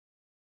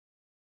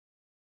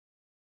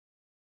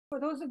For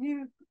those of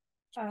you,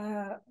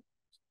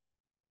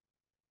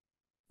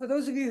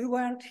 who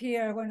weren't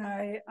here when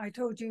I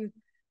told you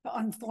that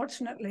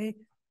unfortunately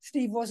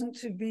Steve wasn't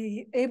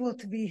able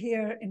to be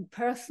here in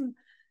person,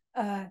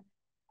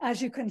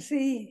 as you can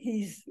see,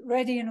 he's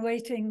ready and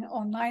waiting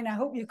online. I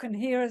hope you can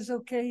hear us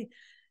okay,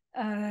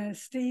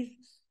 Steve.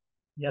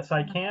 Yes,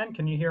 I can.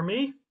 Can you hear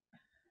me?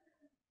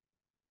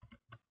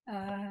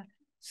 I'll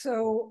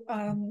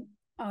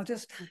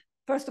just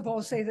first of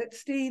all say that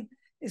Steve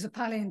is a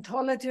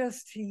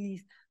paleontologist.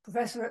 He's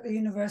professor at the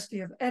University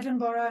of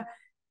Edinburgh.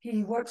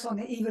 He works on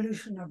the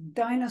evolution of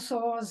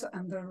dinosaurs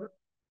and the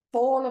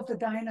fall of the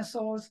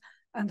dinosaurs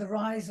and the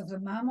rise of the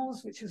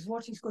mammals, which is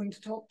what he's going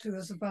to talk to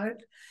us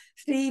about.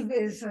 Steve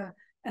is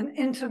an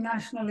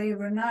internationally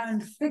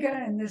renowned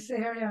figure in this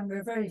area, and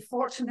we're very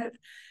fortunate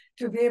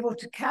to be able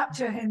to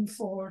capture him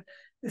for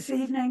this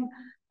evening.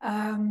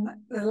 The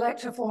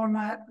lecture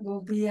format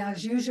will be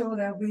as usual.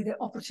 There'll be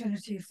the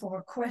opportunity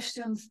for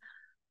questions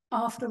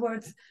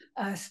afterwards.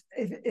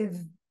 If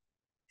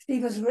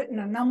Steve has written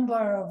a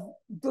number of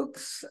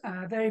books,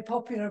 very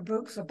popular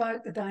books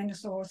about the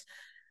dinosaurs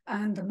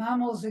and the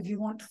mammals, if you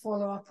want to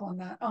follow up on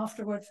that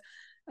afterwards.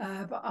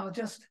 But I'll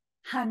just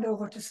hand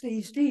over to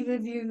Steve. Steve,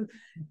 if you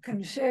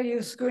can share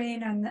your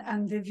screen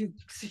and if you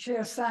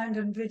share sound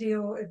and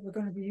video, if we're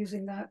going to be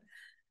using that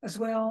as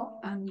well.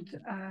 And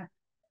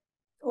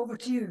over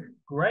to you.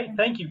 Great,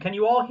 thank you. Can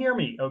you all hear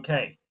me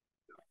okay?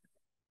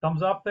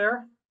 Thumbs up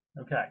there?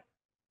 Okay,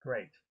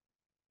 great.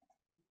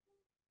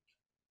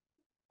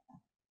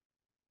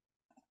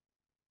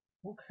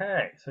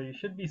 Okay, so you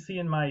should be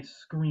seeing my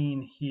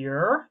screen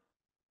here.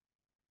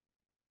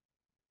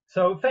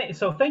 So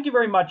thank you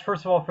very much,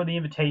 first of all, for the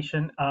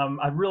invitation.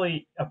 I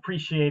really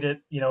appreciate it.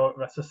 You know,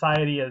 a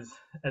society as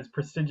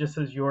prestigious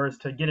as yours,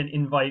 to get an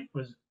invite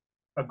was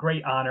a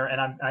great honor,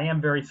 and I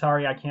am very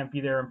sorry I can't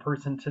be there in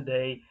person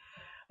today.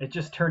 It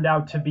just turned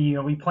out to be,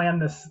 we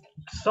planned this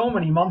so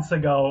many months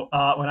ago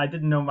when I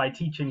didn't know my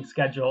teaching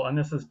schedule, and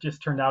this has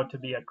just turned out to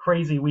be a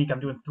crazy week. I'm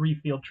doing 3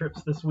 field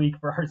trips this week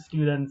for our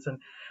students and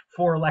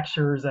 4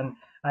 lectures, and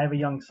I have a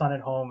young son at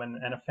home and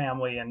a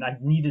family, and I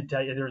needed to,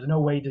 there's no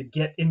way to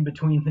get in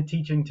between the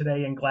teaching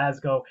today in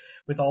Glasgow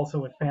with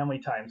family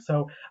time.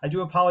 So I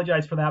do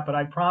apologize for that, but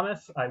I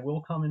promise I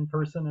will come in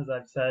person, as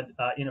I've said,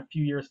 in a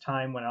few years'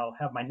 time, when I'll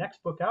have my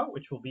next book out,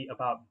 which will be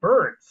about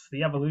birds,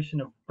 the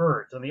evolution of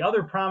birds. And the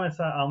other promise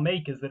I'll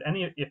make is that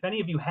if any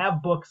of you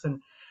have books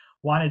and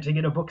wanted to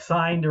get a book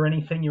signed or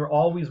anything, you're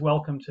always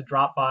welcome to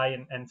drop by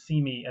and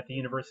see me at the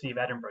University of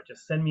Edinburgh.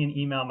 Just send me an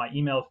email. My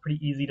email is pretty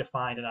easy to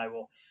find, and I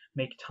will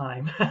make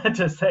time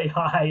to say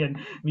hi and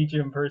meet you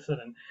in person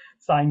and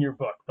sign your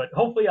book. But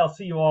hopefully I'll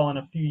see you all in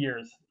a few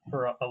years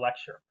for a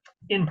lecture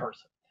in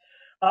person.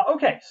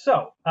 Okay,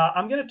 so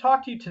I'm going to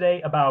talk to you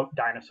today about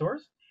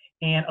dinosaurs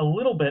and a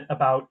little bit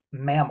about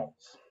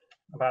mammals,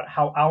 about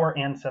how our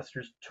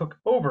ancestors took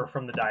over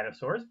from the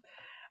dinosaurs.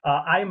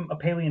 I'm a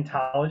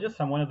paleontologist.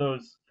 I'm one of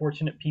those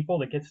fortunate people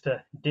that gets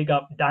to dig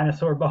up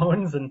dinosaur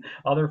bones and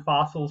other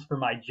fossils for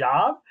my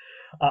job.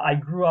 I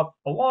grew up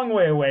a long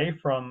way away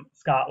from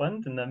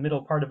Scotland in the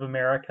middle part of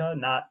America,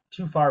 not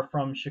too far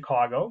from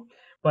Chicago,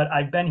 but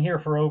I've been here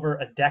for over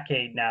a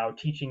decade now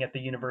teaching at the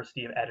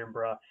University of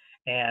Edinburgh,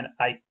 and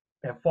I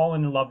have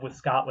fallen in love with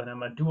Scotland.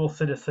 I'm a dual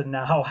citizen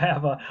now. I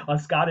have a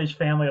Scottish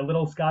family, a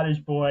little Scottish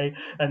boy,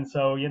 and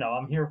so,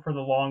 I'm here for the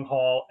long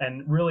haul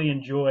and really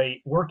enjoy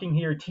working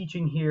here,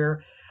 teaching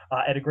here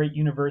at a great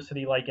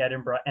university like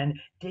Edinburgh, and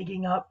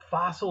digging up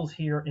fossils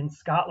here in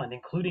Scotland,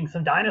 including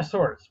some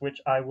dinosaurs, which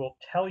I will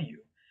tell you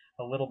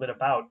a little bit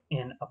about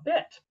in a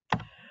bit.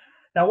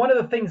 Now, one of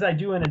the things I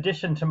do in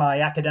addition to my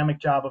academic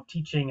job of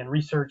teaching and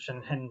research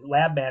and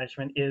lab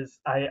management is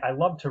I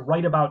love to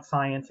write about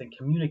science and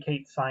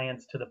communicate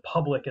science to the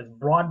public as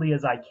broadly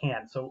as I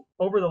can. So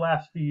over the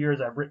last few years,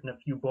 I've written a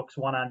few books,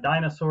 one on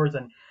dinosaurs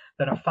and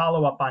then a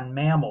follow-up on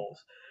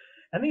mammals.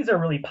 And these are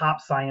really pop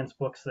science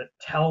books that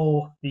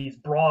tell these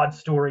broad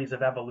stories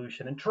of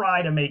evolution and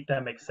try to make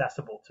them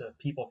accessible to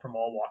people from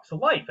all walks of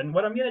life. And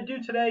what I'm going to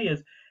do today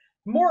is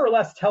more or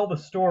less tell the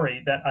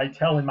story that I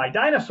tell in my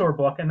dinosaur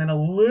book, and then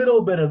a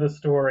little bit of the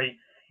story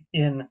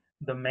in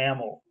the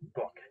mammal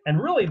book.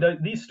 And really,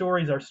 these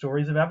stories are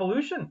stories of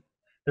evolution.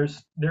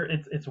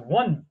 It's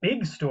one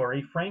big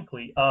story,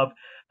 frankly, of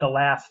the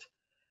last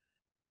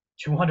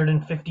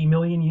 250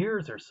 million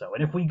years or so.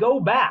 And if we go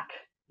back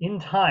in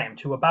time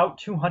to about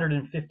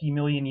 250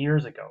 million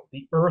years ago,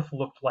 the Earth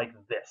looked like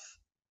this.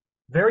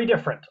 Very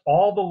different.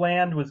 All the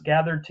land was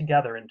gathered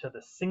together into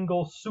the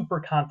single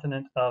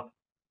supercontinent of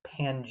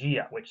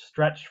Pangaea, which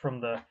stretched from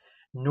the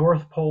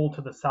North Pole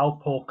to the South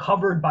Pole,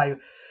 covered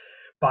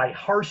by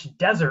harsh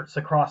deserts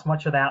across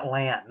much of that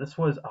land. This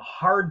was a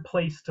hard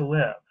place to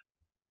live.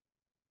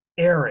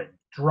 Arid,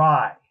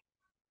 dry.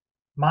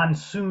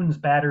 Monsoons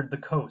battered the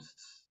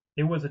coasts.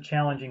 It was a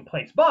challenging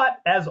place. But,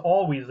 as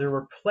always, there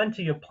were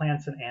plenty of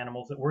plants and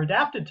animals that were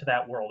adapted to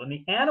that world. And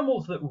the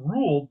animals that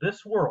ruled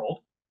this world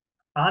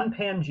on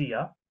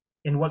Pangaea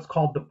in what's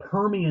called the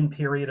Permian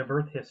period of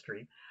Earth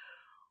history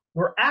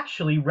were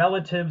actually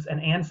relatives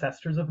and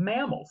ancestors of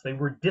mammals. They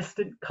were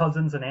distant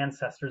cousins and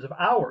ancestors of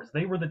ours.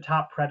 They were the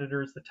top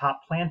predators, the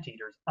top plant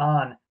eaters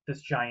on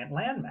this giant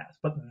landmass.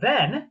 But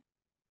then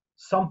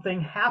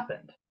something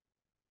happened.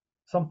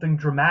 Something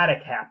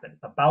dramatic happened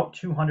about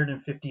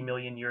 250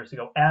 million years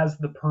ago as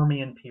the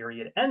Permian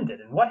period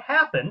ended. And what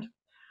happened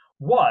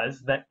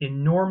was that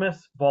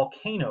enormous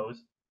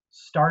volcanoes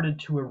started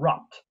to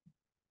erupt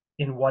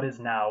in what is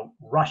now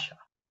Russia.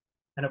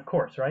 And of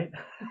course, right?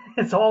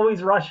 It's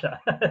always Russia.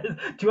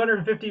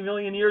 250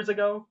 million years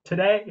ago,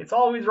 today, it's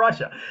always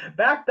Russia.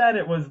 Back then,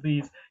 it was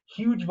these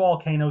huge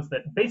volcanoes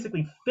that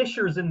basically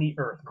fissures in the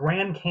earth,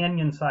 Grand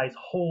Canyon-sized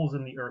holes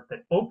in the earth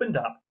that opened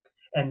up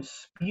and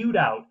spewed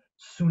out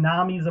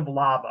tsunamis of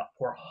lava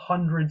for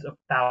hundreds of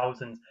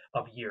thousands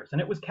of years. And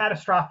it was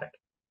catastrophic.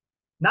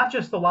 Not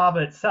just the lava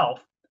itself,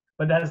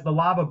 but as the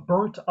lava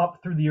burnt up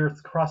through the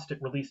Earth's crust,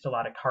 it released a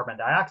lot of carbon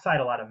dioxide,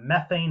 a lot of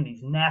methane,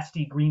 these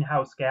nasty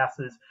greenhouse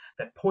gases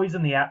that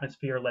poison the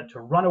atmosphere, led to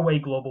runaway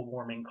global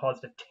warming,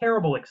 caused a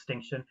terrible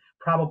extinction,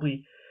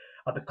 probably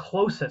the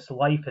closest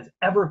life has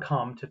ever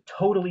come to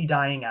totally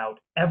dying out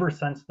ever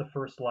since the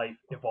first life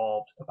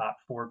evolved about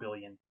 4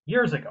 billion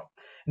years ago.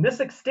 And this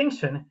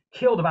extinction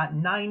killed about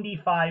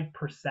 95%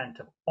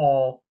 of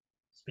all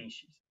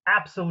species.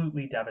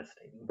 Absolutely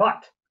devastating.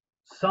 But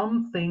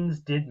some things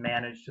did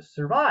manage to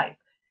survive.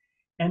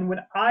 And when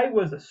I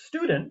was a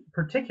student,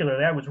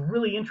 particularly, I was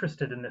really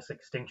interested in this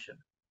extinction.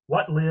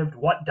 What lived,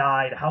 what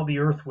died, how the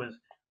Earth was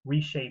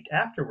reshaped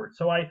afterwards.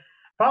 So I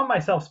found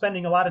myself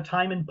spending a lot of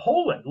time in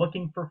Poland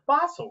looking for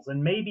fossils.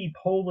 And maybe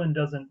Poland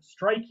doesn't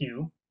strike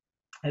you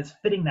as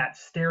fitting that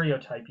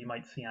stereotype you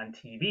might see on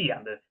TV,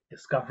 on the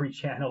Discovery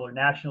Channel or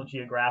National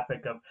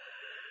Geographic, of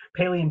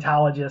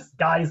paleontologists,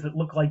 guys that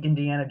look like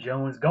Indiana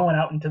Jones, going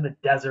out into the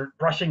desert,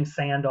 brushing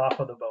sand off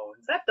of the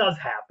bones. That does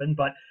happen,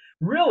 but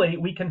really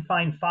we can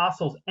find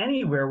fossils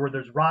anywhere where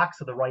there's rocks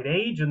of the right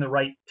age and the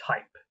right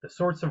type. The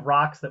sorts of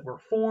rocks that were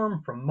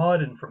formed from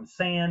mud and from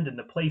sand, and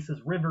the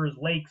places, rivers,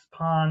 lakes,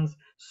 ponds,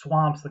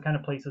 swamps, the kind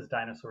of places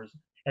dinosaurs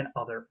and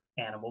other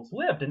animals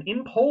lived. And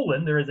in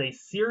Poland, there is a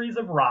series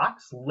of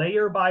rocks,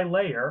 layer by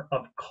layer,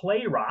 of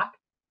clay rock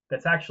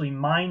that's actually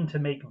mined to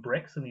make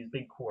bricks in these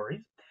big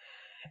quarries.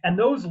 And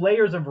those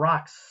layers of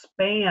rocks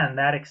span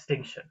that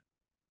extinction.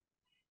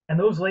 And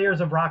those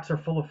layers of rocks are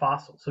full of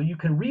fossils. So you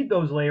can read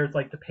those layers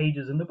like the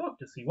pages in the book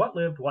to see what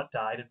lived, what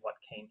died, and what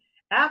came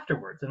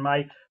afterwards. And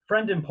my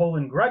friend in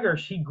Poland, Gregor,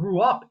 he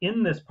grew up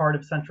in this part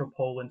of central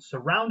Poland,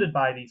 surrounded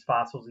by these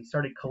fossils. He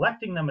started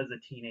collecting them as a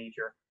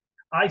teenager.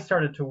 I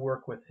started to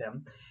work with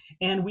him.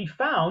 And we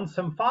found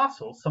some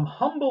fossils, some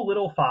humble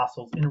little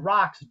fossils in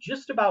rocks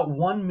just about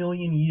 1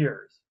 million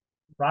years.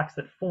 Rocks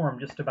that formed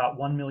just about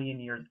 1 million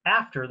years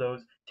after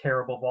those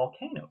terrible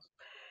volcanoes.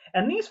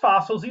 And these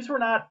fossils, these were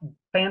not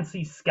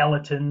fancy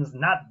skeletons,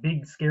 not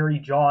big scary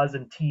jaws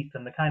and teeth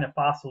and the kind of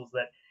fossils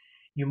that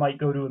you might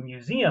go to a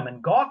museum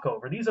and gawk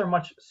over. These are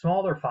much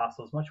smaller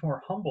fossils, much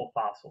more humble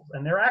fossils.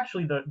 And they're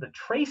actually the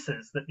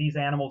traces that these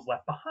animals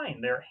left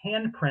behind. They're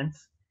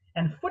handprints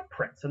and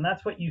footprints. And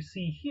that's what you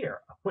see here,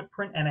 a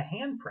footprint and a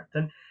handprint.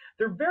 And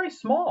they're very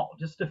small,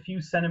 just a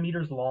few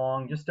centimeters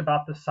long, just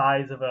about the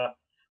size of a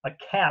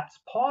cat's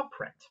paw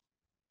print.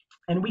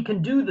 And we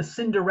can do the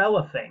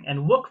Cinderella thing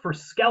and look for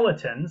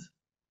skeletons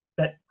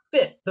that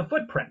fit the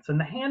footprints and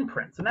the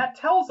handprints. And that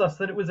tells us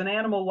that it was an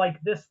animal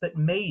like this that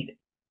made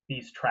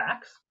these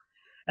tracks.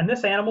 And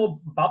this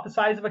animal, about the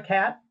size of a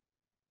cat,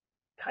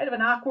 kind of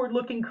an awkward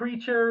looking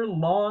creature,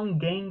 long,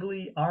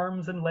 gangly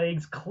arms and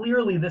legs.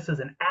 Clearly, this is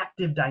an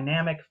active,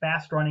 dynamic,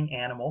 fast running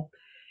animal.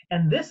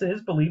 And this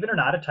is, believe it or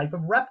not, a type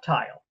of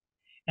reptile.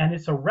 And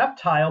it's a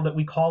reptile that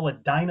we call a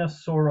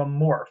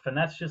dinosauromorph. And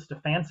that's just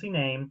a fancy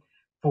name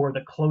for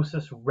the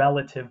closest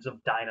relatives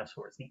of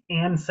dinosaurs, the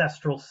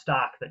ancestral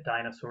stock that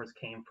dinosaurs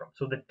came from.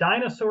 So the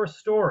dinosaur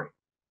story,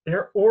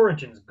 their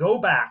origins go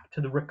back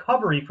to the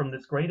recovery from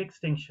this great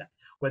extinction,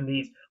 when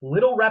these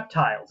little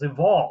reptiles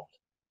evolved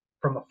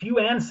from a few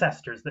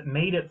ancestors that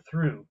made it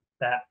through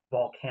that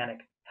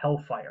volcanic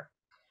hellfire.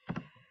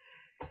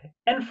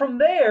 And from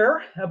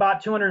there,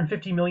 about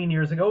 250 million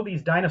years ago,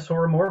 these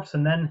dinosauromorphs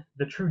and then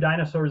the true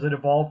dinosaurs that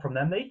evolved from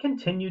them, they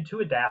continued to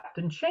adapt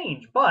and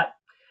change. But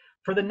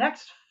for the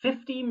next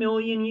 50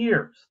 million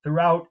years,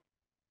 throughout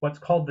what's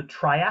called the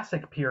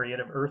Triassic period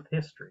of Earth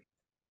history,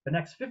 the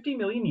next 50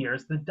 million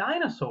years, the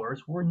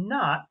dinosaurs were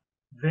not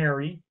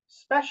very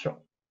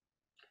special.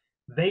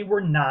 They were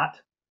not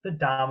the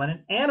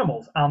dominant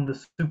animals on the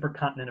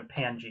supercontinent of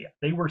Pangaea.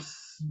 They were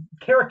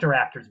character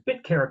actors,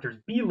 bit characters,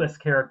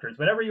 B-list characters,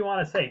 whatever you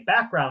want to say,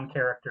 background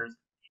characters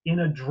in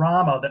a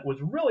drama that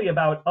was really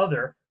about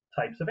other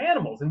types of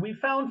animals. And we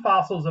found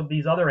fossils of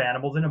these other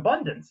animals in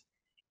abundance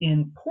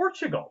in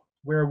Portugal,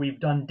 where we've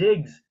done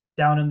digs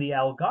down in the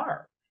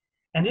Algarve.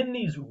 And in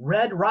these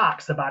red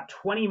rocks about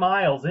 20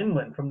 miles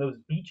inland from those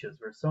beaches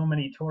where so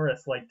many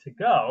tourists like to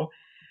go,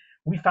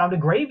 we found a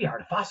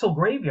graveyard, a fossil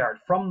graveyard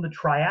from the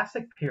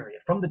Triassic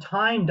period, from the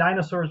time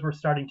dinosaurs were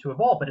starting to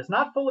evolve. But it's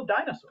not full of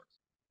dinosaurs.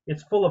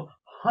 It's full of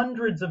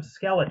hundreds of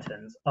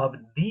skeletons of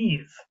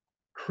these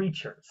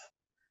creatures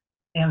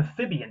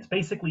amphibians,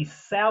 basically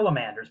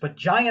salamanders, but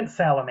giant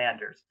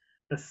salamanders,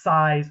 the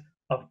size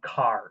of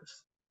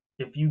cars.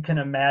 If you can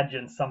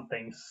imagine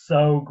something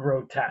so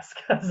grotesque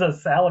as a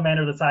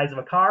salamander the size of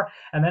a car,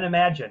 and then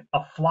imagine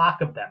a flock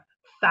of them,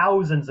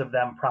 thousands of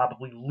them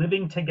probably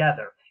living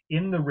together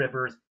in the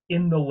rivers,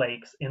 in the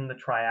lakes, in the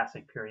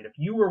Triassic period. If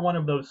you were one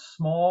of those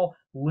small,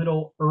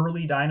 little,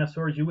 early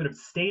dinosaurs, you would have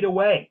stayed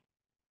away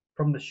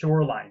from the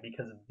shoreline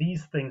because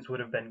these things would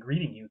have been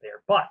greeting you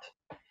there. But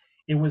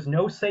it was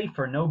no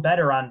safer, no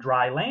better on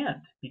dry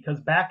land, because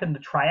back in the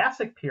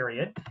Triassic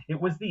period, it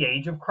was the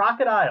age of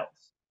crocodiles.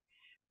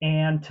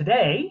 And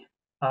today,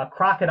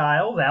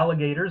 crocodiles,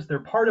 alligators, they're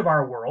part of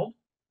our world.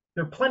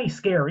 They're plenty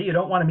scary. You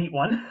don't want to meet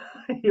one.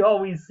 You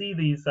always see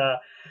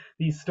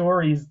these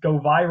stories go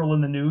viral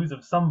in the news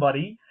of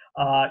somebody,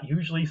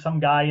 usually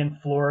some guy in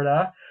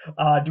Florida,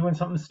 doing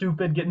something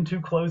stupid, getting too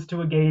close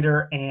to a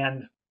gator,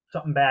 and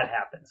something bad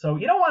happens. So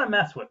you don't want to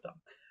mess with them.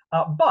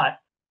 But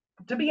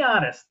to be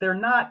honest, they're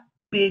not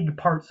big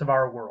parts of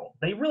our world.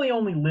 They really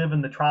only live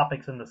in the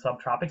tropics and the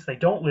subtropics. They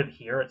don't live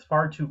here. It's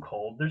far too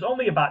cold. There's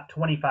only about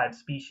 25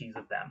 species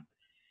of them.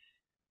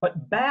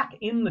 But back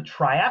in the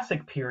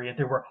Triassic period,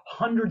 there were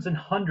hundreds and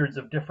hundreds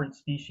of different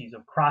species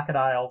of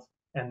crocodiles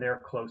and their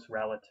close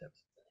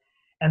relatives.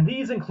 And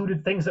these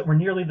included things that were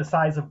nearly the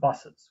size of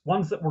buses,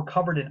 ones that were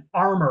covered in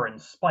armor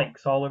and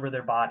spikes all over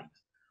their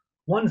bodies,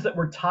 ones that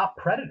were top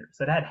predators,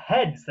 that had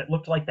heads that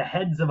looked like the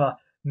heads of a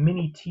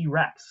mini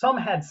T-Rex. Some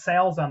had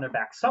sails on their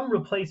back. Some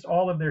replaced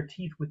all of their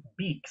teeth with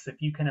beaks,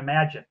 if you can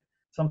imagine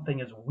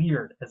something as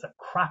weird as a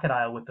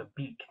crocodile with a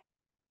beak.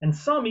 And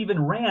some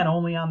even ran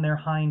only on their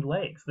hind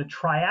legs. The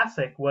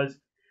Triassic was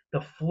the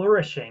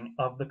flourishing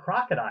of the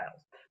crocodiles.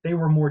 They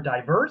were more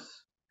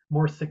diverse,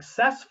 more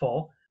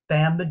successful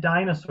than the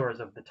dinosaurs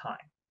of the time.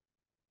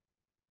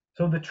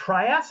 So the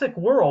Triassic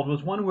world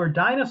was one where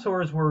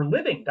dinosaurs were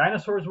living,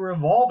 dinosaurs were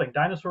evolving,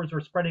 dinosaurs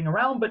were spreading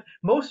around, but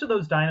most of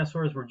those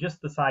dinosaurs were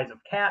just the size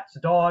of cats,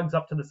 dogs,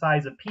 up to the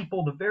size of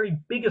people. The very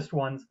biggest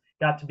ones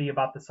got to be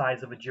about the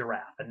size of a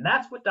giraffe. And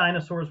that's what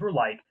dinosaurs were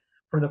like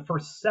for the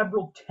first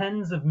several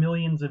tens of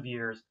millions of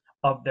years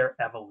of their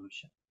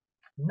evolution.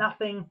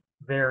 Nothing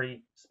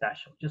very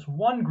special, just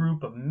one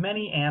group of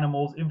many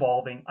animals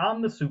evolving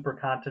on the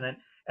supercontinent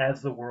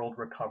as the world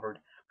recovered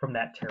from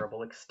that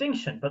terrible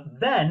extinction. But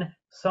then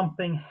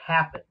something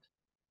happened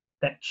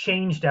that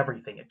changed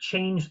everything. It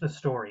changed the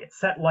story. It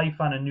set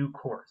life on a new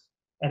course,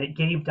 and it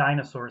gave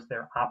dinosaurs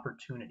their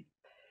opportunity.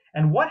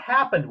 And what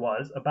happened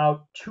was,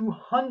 about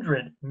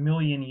 200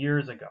 million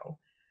years ago,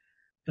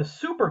 the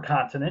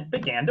supercontinent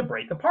began to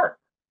break apart.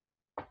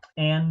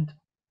 And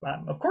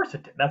of course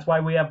it did. That's why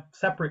we have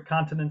separate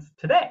continents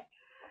today.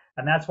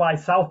 And that's why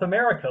South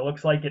America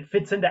looks like it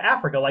fits into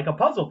Africa like a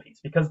puzzle piece,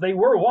 because they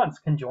were once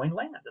conjoined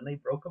land and they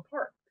broke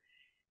apart.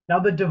 Now,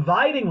 the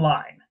dividing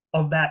line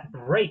of that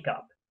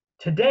breakup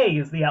today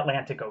is the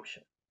Atlantic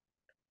Ocean.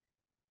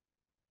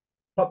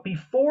 But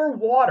before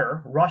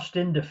water rushed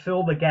in to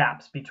fill the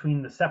gaps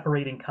between the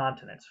separating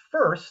continents,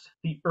 first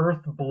the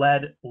earth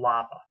bled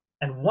lava.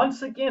 And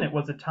once again, it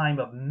was a time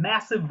of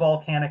massive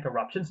volcanic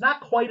eruptions,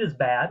 not quite as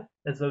bad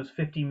as those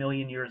 50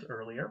 million years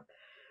earlier.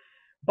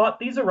 But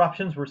these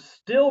eruptions were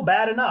still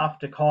bad enough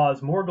to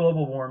cause more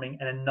global warming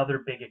and another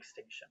big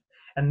extinction.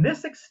 And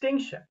this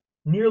extinction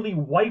nearly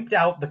wiped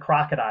out the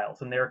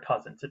crocodiles and their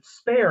cousins. It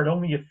spared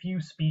only a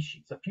few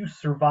species, a few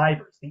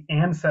survivors, the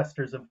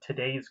ancestors of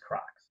today's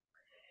crocs.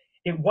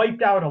 It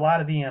wiped out a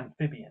lot of the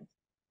amphibians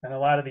and a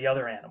lot of the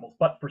other animals.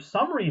 But for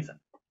some reason,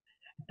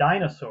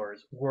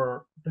 dinosaurs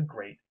were the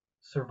great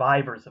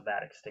survivors of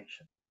that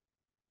extinction.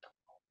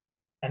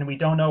 And we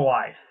don't know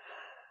why.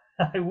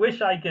 I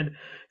wish I could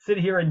sit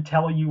here and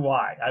tell you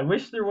why. I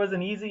wish there was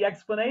an easy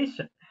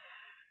explanation.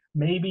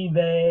 Maybe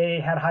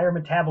they had higher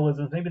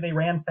metabolisms. Maybe they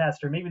ran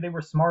faster. Maybe they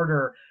were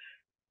smarter.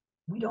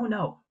 We don't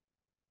know.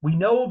 We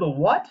know the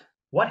what.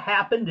 What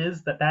happened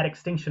is that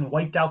extinction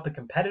wiped out the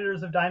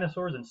competitors of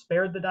dinosaurs and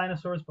spared the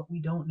dinosaurs, but we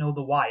don't know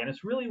the why. And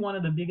it's really one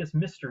of the biggest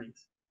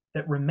mysteries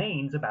that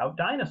remains about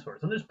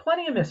dinosaurs. And there's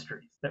plenty of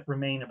mysteries that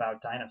remain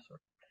about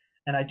dinosaurs.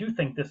 And I do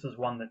think this is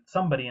one that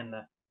somebody in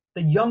the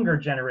younger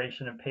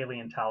generation of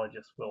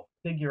paleontologists will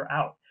figure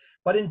out.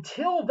 But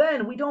until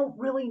then, we don't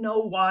really know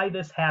why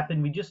this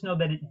happened. We just know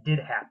that it did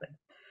happen.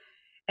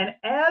 And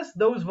as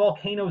those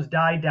volcanoes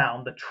died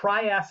down, the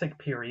Triassic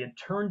period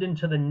turned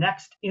into the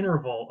next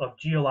interval of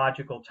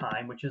geological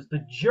time, which is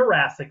the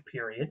Jurassic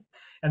period.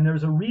 And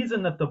there's a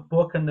reason that the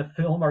book and the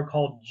film are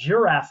called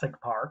Jurassic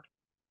Park.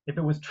 If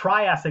it was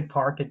Triassic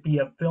Park, it'd be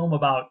a film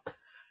about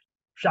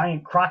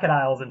giant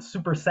crocodiles and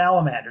super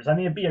salamanders. I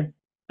mean, it'd be a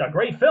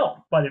great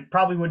film, but it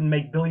probably wouldn't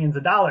make billions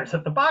of dollars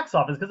at the box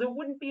office because it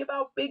wouldn't be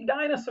about big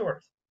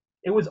dinosaurs.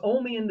 It was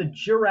only in the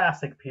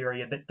Jurassic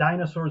period that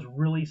dinosaurs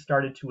really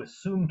started to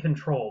assume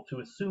control,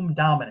 to assume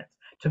dominance,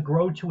 to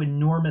grow to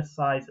enormous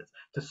sizes,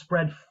 to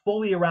spread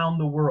fully around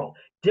the world,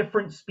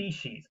 different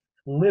species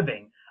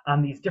living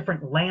on these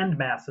different land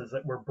masses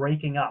that were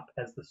breaking up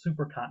as the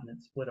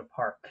supercontinent split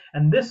apart.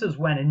 And this is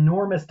when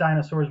enormous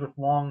dinosaurs with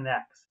long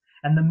necks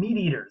and the meat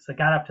eaters that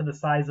got up to the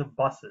size of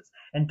buses,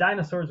 and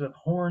dinosaurs with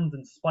horns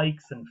and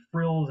spikes and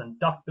frills and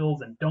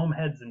duckbills and dome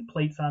heads and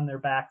plates on their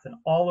backs, and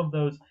all of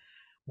those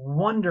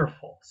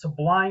wonderful,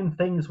 sublime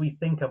things we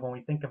think of when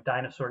we think of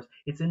dinosaurs.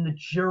 It's in the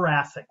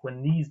Jurassic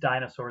when these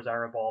dinosaurs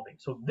are evolving.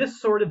 So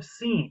this sort of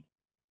scene,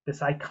 this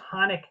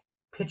iconic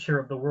picture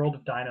of the world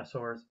of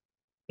dinosaurs,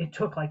 it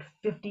took like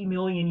 50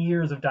 million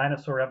years of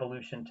dinosaur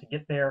evolution to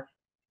get there,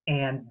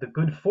 and the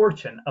good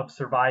fortune of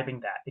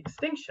surviving that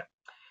extinction.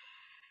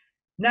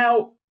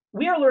 Now,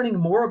 we are learning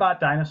more about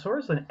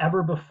dinosaurs than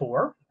ever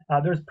before.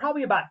 There's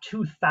probably about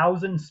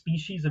 2,000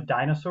 species of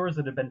dinosaurs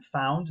that have been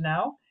found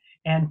now,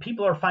 and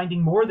people are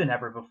finding more than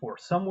ever before.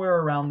 Somewhere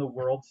around the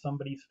world,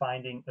 somebody's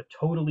finding a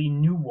totally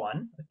new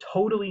one, a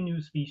totally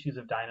new species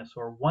of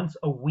dinosaur once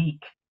a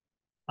week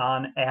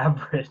on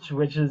average,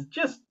 which is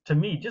just, to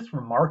me, just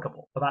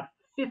remarkable. About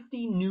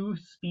 50 new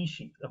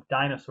species of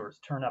dinosaurs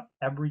turn up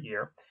every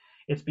year.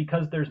 It's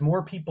because there's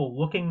more people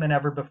looking than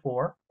ever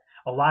before,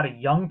 a lot of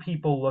young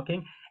people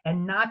looking,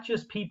 and not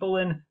just people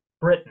in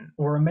Britain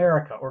or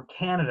America or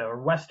Canada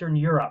or Western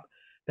Europe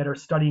that are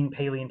studying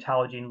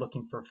paleontology and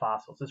looking for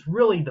fossils. It's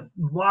really the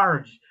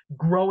large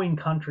growing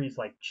countries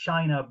like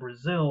China,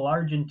 Brazil,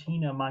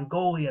 Argentina,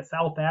 Mongolia,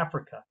 South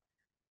Africa,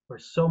 where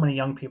so many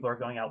young people are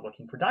going out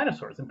looking for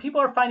dinosaurs. And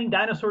people are finding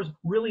dinosaurs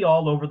really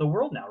all over the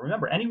world now.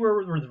 Remember, anywhere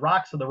where there's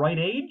rocks of the right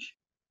age,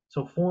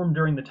 so formed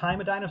during the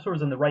time of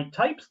dinosaurs, and the right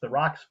types, the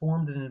rocks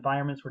formed in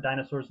environments where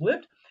dinosaurs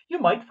lived, you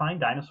might find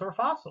dinosaur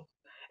fossils.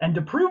 And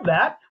to prove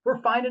that,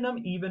 we're finding them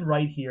even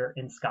right here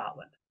in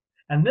Scotland.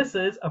 And this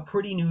is a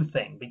pretty new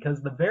thing,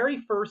 because the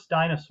very first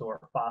dinosaur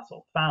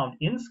fossil found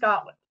in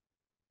Scotland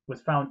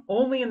was found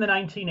only in the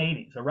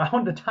 1980s,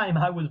 around the time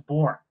I was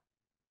born.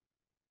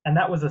 And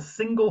that was a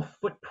single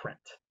footprint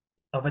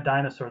of a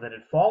dinosaur that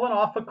had fallen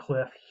off a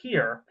cliff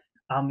here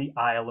on the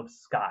Isle of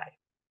Skye.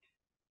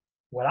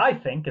 What I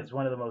think is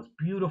one of the most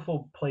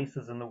beautiful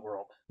places in the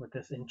world, with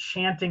this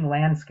enchanting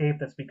landscape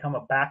that's become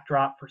a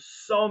backdrop for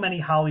so many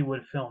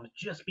Hollywood films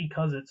just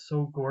because it's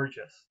so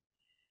gorgeous.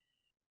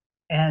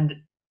 And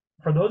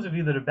for those of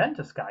you that have been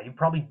to Skye, you've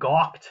probably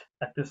gawked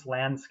at this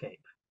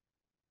landscape.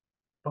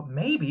 But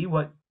maybe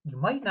what you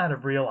might not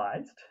have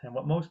realized, and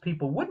what most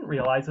people wouldn't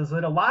realize, is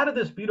that a lot of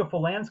this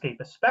beautiful landscape,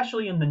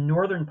 especially in the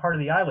northern part of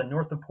the island,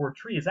 north of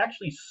Portree, is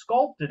actually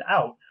sculpted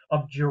out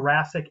of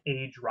Jurassic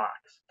Age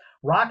rocks.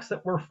 Rocks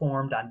that were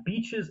formed on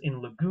beaches,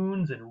 in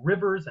lagoons, and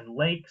rivers, and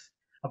lakes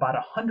about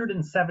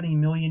 170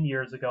 million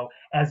years ago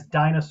as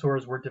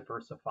dinosaurs were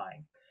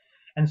diversifying.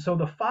 And so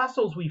the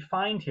fossils we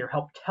find here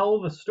help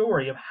tell the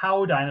story of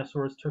how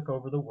dinosaurs took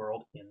over the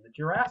world in the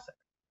Jurassic.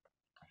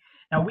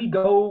 Now, we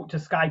go to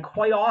Skye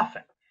quite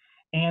often,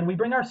 and we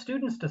bring our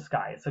students to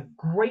Skye. It's a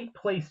great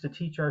place to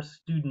teach our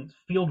students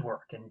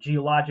fieldwork and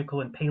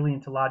geological and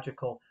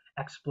paleontological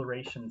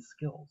exploration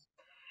skills.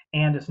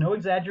 And it's no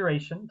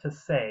exaggeration to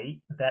say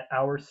that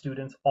our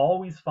students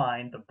always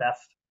find the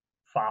best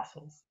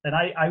fossils. And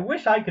I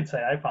wish I could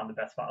say I found the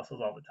best fossils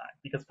all the time,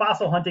 because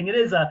fossil hunting, it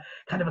is a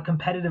kind of a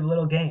competitive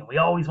little game. We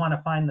always want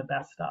to find the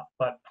best stuff,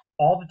 but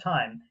all the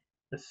time,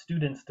 the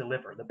students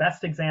deliver. The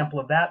best example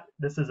of that,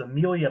 this is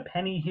Amelia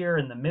Penny here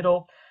in the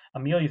middle.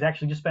 Amelia's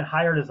actually just been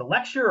hired as a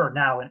lecturer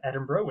now in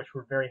Edinburgh, which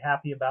we're very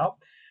happy about.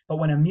 But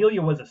when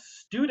Amelia was a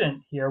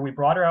student here, we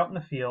brought her out in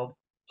the field.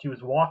 She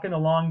was walking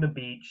along the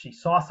beach. She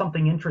saw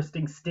something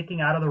interesting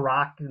sticking out of the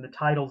rock in the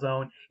tidal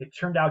zone. It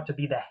turned out to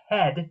be the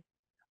head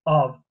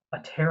of a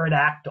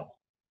pterodactyl,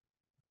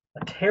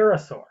 a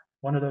pterosaur,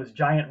 one of those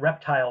giant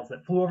reptiles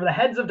that flew over the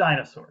heads of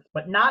dinosaurs,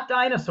 but not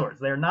dinosaurs.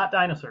 They're not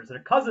dinosaurs. They're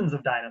cousins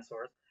of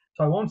dinosaurs.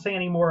 So I won't say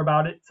any more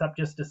about it, except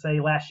just to say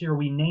last year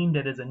we named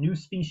it as a new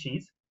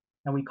species,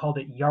 and we called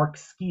it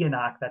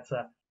Yarkskianok. That's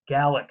a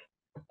Gaelic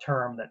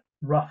term that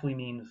roughly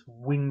means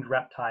winged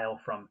reptile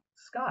from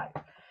Skye.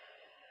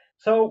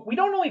 So we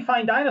don't only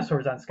find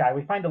dinosaurs on Skye,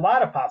 we find a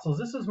lot of fossils.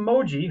 This is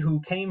Moji,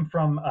 who came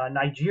from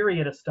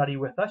Nigeria to study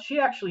with us. She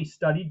actually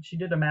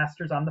did a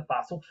master's on the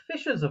fossil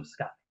fishes of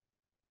Skye.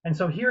 And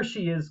so here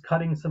she is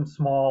cutting some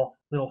small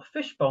little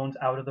fish bones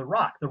out of the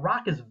rock. The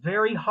rock is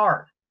very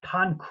hard,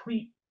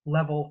 concrete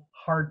level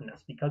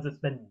hardness, because it's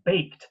been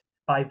baked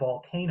by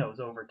volcanoes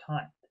over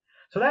time.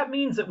 So that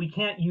means that we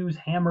can't use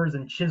hammers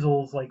and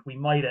chisels like we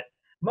might at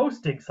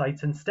most dig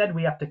sites. Instead,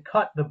 we have to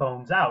cut the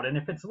bones out. And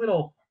if it's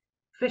little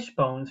fish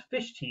bones,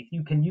 fish teeth,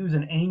 you can use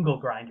an angle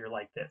grinder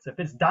like this. If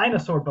it's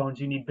dinosaur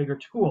bones, you need bigger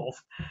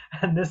tools.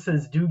 And this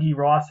is Doogie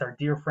Ross, our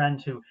dear friend,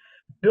 who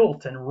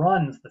built and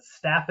runs the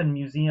Staffen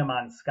Museum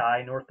on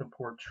Skye, north of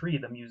Portree,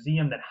 the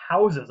museum that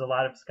houses a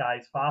lot of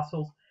Skye's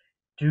fossils.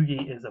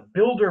 Doogie is a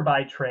builder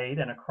by trade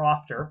and a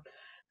crofter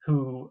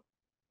who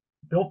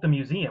built the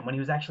museum when he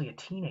was actually a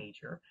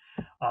teenager.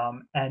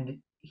 And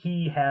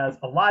he has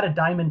a lot of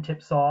diamond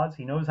tip saws.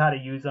 He knows how to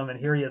use them. And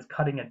here he is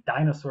cutting a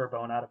dinosaur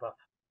bone out of a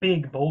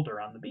big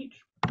boulder on the beach.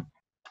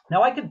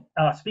 Now, I could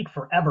speak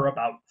forever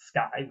about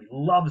Skye. We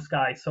love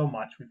Skye so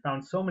much. We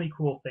found so many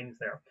cool things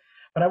there.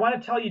 But I want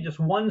to tell you just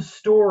one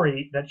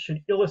story that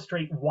should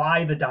illustrate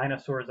why the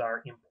dinosaurs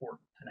are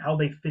important and how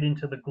they fit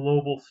into the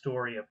global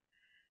story of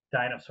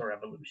dinosaur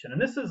evolution.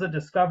 And this is a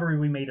discovery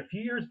we made a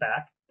few years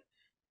back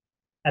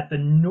at the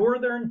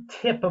northern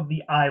tip of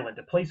the island,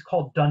 a place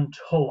called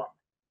Duntullum,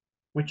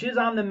 which is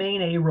on the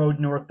main A road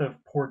north of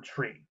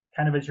Portree,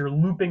 kind of as you're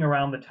looping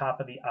around the top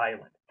of the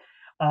island.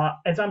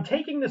 As I'm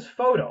taking this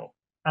photo,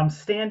 I'm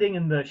standing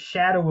in the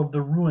shadow of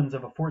the ruins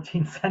of a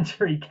 14th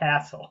century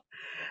castle.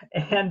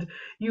 And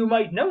you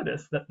might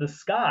notice that the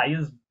sky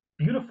is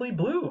beautifully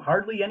blue,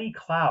 hardly any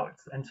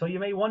clouds. And so you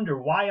may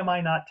wonder, why am I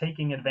not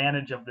taking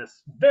advantage of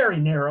this very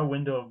narrow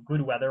window of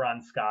good weather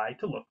on Skye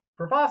to look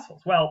for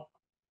fossils? Well,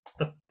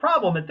 the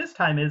problem at this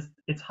time is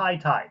it's high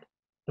tide.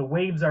 The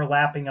waves are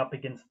lapping up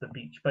against the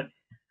beach. But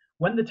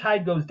when the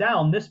tide goes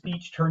down, this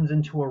beach turns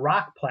into a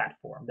rock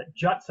platform that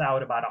juts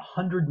out about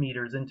 100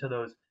 meters into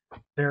those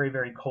very,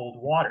 very cold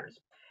waters.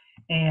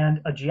 And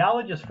a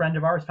geologist friend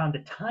of ours found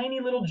a tiny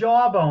little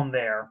jawbone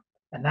there,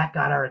 and that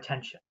got our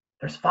attention.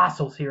 There's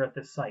fossils here at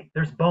this site.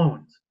 There's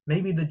bones.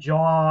 Maybe the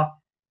jaw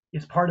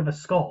is part of a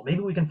skull.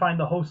 Maybe we can find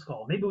the host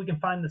skull. Maybe we can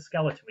find the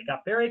skeleton. We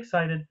got very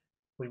excited.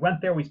 We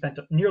went there. We spent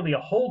nearly a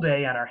whole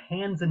day on our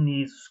hands and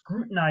knees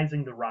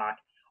scrutinizing the rock.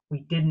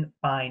 We didn't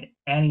find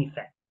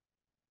anything.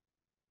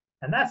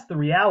 And that's the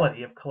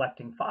reality of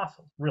collecting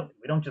fossils, really.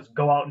 We don't just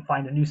go out and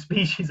find a new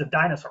species of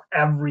dinosaur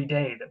every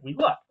day that we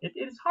look.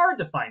 It's hard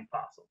to find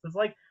fossils. It's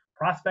like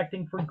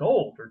prospecting for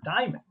gold or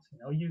diamonds.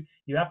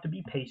 You have to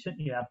be patient.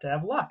 You have to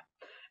have luck.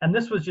 And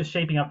this was just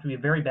shaping up to be a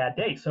very bad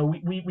day. So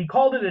we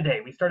called it a day.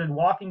 We started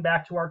walking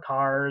back to our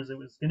cars. It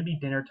was going to be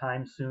dinner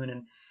time soon.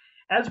 And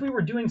as we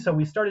were doing so,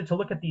 we started to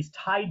look at these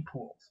tide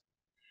pools.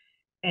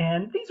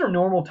 And these are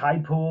normal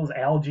tide pools: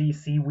 algae,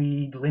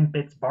 seaweed,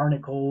 limpets,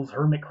 barnacles,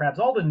 hermit crabs,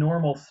 all the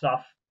normal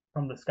stuff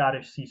from the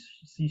Scottish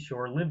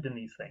seashore lived in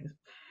these things.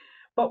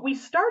 But we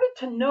started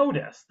to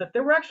notice that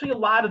there were actually a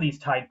lot of these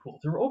tide pools.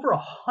 There were over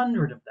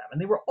 100 of them,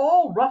 and they were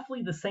all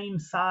roughly the same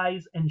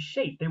size and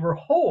shape. They were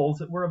holes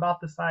that were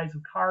about the size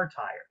of car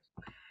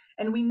tires.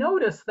 And we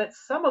noticed that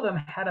some of them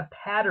had a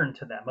pattern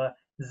to them, a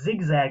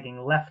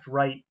zigzagging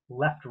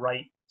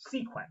left-right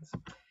sequence.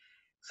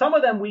 Some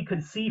of them we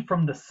could see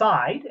from the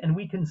side, and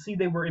we can see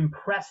they were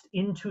impressed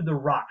into the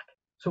rock.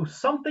 So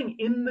something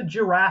in the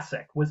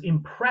Jurassic was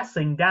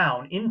impressing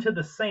down into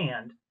the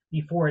sand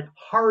before it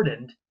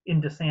hardened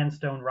into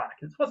sandstone rock.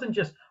 This wasn't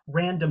just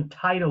random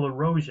tidal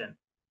erosion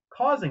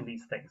causing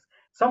these things.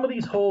 Some of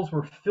these holes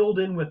were filled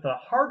in with a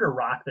harder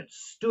rock that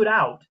stood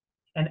out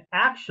and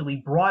actually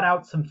brought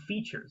out some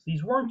features.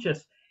 These weren't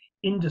just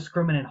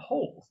indiscriminate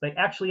holes. They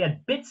actually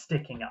had bits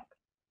sticking up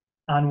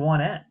on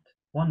one end.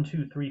 1,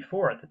 2, 3,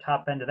 4 at the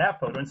top end of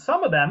that photo. And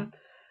some of them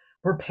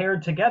were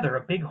paired together,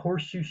 a big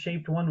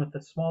horseshoe-shaped one with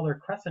a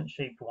smaller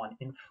crescent-shaped one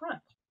in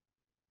front.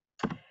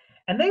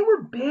 And they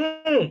were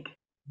big.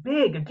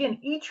 Again,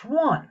 each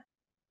one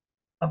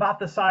about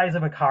the size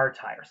of a car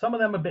tire. Some of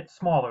them a bit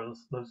smaller,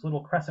 those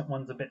little crescent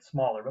ones a bit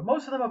smaller, but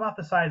most of them about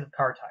the size of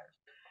car tires.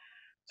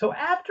 So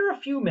after a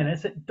few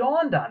minutes, it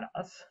dawned on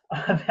us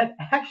that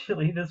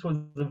actually this was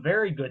a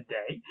very good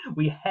day.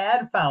 We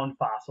had found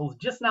fossils,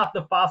 just not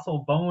the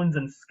fossil bones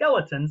and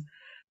skeletons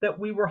that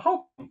we were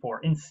hoping for.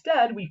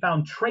 Instead, we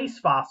found trace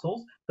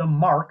fossils, the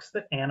marks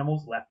that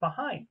animals left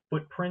behind,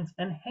 footprints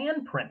and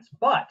handprints,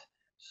 but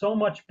so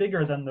much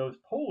bigger than those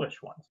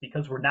Polish ones,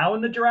 because we're now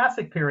in the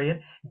Jurassic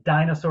period.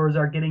 Dinosaurs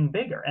are getting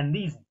bigger, and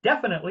these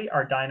definitely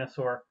are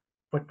dinosaur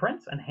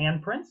footprints and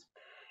handprints.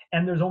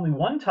 And there's only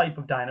one type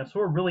of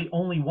dinosaur, really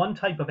only one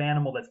type of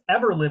animal that's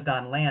ever lived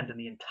on land in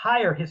the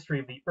entire history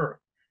of the Earth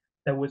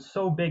that was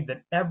so big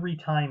that every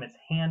time its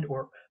hand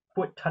or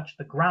foot touched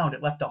the ground,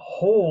 it left a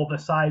hole the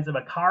size of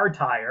a car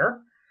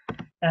tire.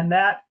 And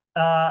that's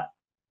the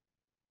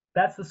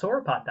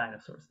sauropod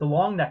dinosaurs, the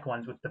long neck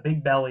ones with the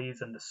big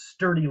bellies and the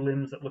sturdy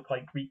limbs that look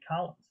like Greek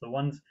columns, the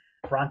ones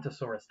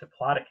Brontosaurus,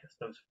 Diplodocus,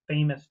 those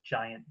famous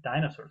giant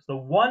dinosaurs, the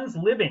ones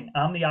living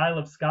on the Isle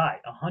of Skye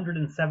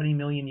 170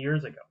 million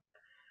years ago.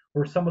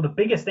 Were some of the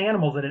biggest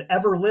animals that had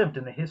ever lived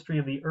in the history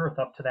of the Earth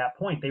up to that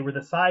point. They were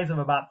the size of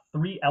about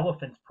 3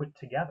 elephants put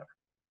together.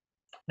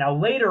 Now,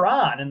 later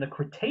on in the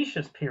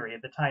Cretaceous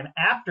period, the time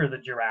after the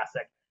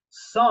Jurassic,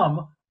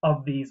 some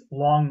of these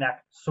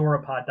long-necked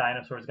sauropod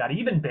dinosaurs got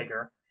even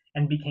bigger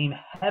and became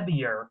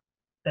heavier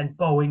than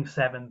Boeing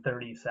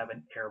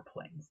 737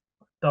 airplanes.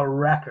 The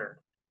record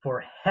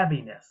for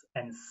heaviness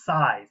and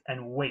size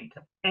and weight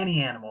of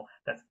any animal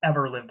that's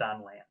ever lived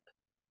on land.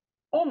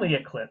 Only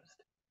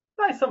eclipsed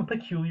by some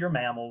peculiar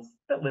mammals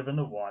that live in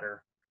the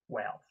water,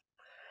 whales.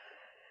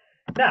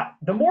 Now,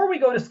 the more we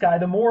go to Skye,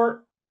 the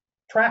more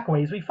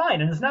trackways we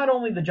find. And it's not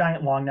only the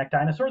giant long-necked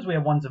dinosaurs. We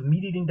have ones of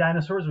meat-eating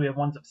dinosaurs. We have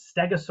ones of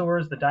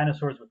stegosaurs, the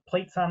dinosaurs with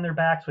plates on their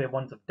backs. We have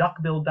ones of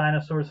duck-billed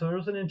dinosaurs. So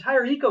there's an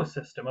entire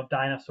ecosystem of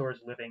dinosaurs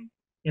living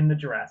in the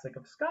Jurassic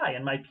of Skye.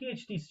 And my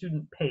PhD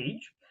student,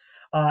 Paige,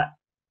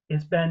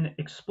 has been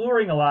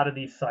exploring a lot of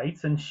these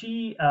sites, and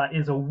she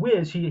is a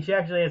whiz. She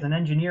actually has an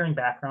engineering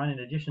background in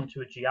addition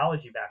to a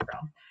geology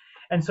background.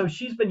 And so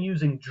she's been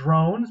using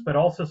drones, but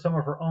also some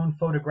of her own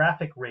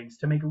photographic rigs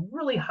to make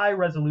really high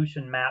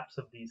resolution maps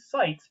of these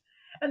sites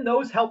And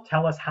those help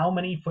tell us how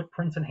many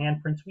footprints and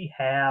handprints we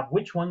have,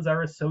 which ones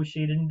are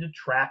associated into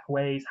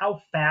trackways, how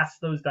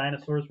fast those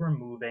dinosaurs were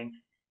moving,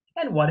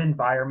 and what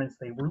environments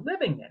they were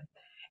living in.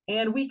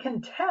 And we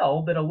can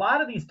tell that a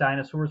lot of these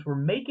dinosaurs were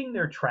making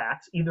their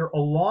tracks either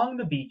along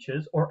the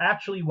beaches or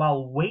actually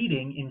while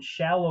wading in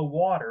shallow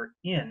water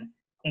in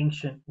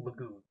ancient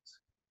lagoons.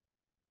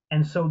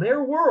 And so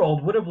their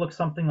world would have looked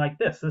something like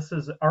this. This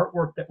is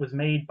artwork that was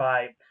made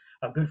by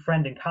a good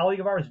friend and colleague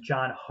of ours,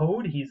 John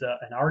Hode. He's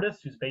an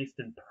artist who's based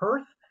in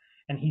Perth,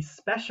 and he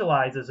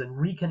specializes in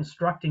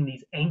reconstructing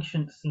these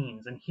ancient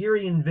scenes. And here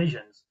he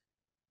envisions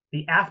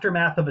the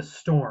aftermath of a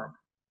storm.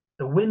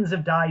 The winds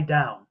have died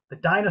down. The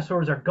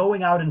dinosaurs are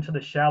going out into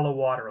the shallow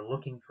water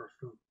looking for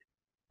food.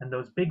 And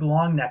those big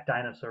long-necked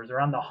dinosaurs are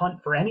on the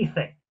hunt for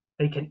anything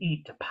they can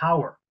eat to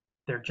power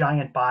their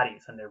giant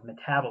bodies and their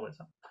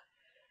metabolism.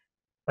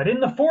 But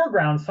in the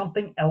foreground,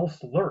 something else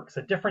lurks,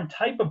 a different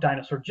type of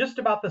dinosaur just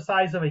about the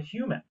size of a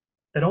human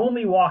that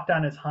only walked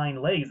on his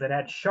hind legs, that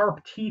had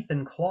sharp teeth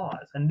and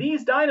claws. And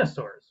these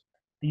dinosaurs,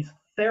 these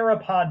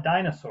theropod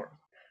dinosaurs,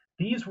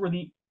 these were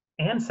the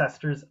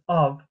ancestors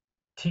of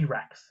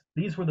T-Rex.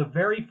 These were the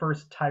very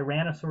first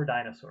tyrannosaur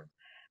dinosaurs.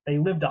 They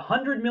lived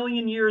 100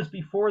 million years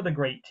before the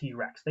great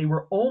T-Rex. They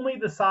were only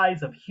the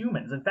size of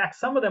humans. In fact,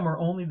 some of them were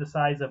only the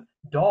size of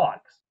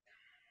dogs.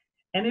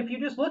 And if you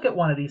just look at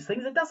one of these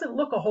things, it doesn't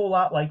look a whole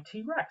lot like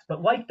T-Rex,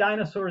 but like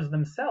dinosaurs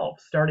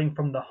themselves, starting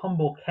from the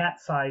humble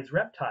cat-sized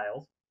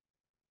reptiles,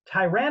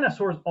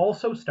 tyrannosaurs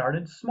also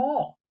started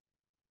small.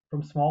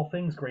 From small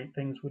things, great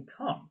things would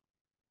come.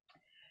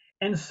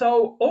 And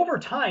so over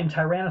time,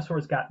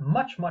 tyrannosaurs got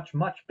much, much,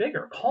 much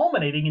bigger,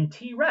 culminating in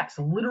T-Rex,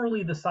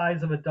 literally the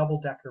size of a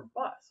double-decker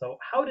bus. So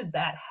how did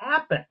that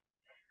happen?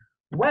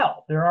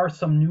 Well, there are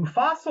some new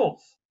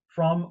fossils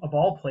from, of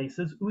all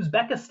places,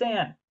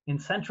 Uzbekistan in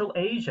Central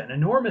Asia, an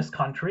enormous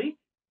country,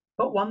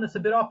 but one that's a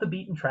bit off the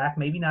beaten track,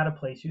 maybe not a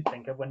place you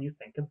think of when you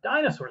think of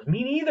dinosaurs.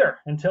 Me neither,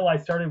 until I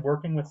started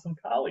working with some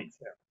colleagues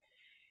there.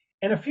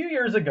 And a few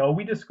years ago,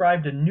 we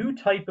described a new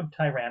type of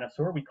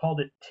tyrannosaur. We called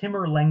it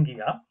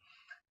Timurlengia,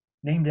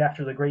 named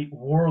after the great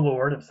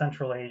warlord of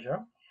Central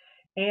Asia.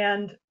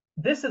 And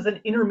this is an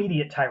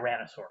intermediate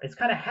tyrannosaur. It's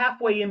kind of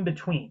halfway in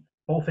between,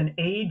 both in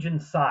age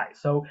and size.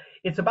 So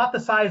it's about the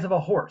size of a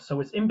horse.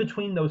 So it's in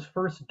between those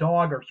first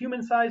dog or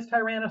human-sized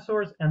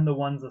tyrannosaurs and the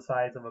ones the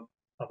size of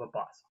a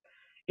bus.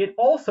 It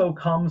also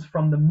comes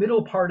from the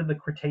middle part of the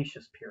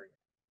Cretaceous period.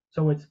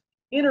 So it's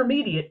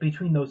intermediate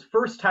between those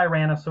first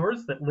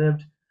tyrannosaurs that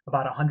lived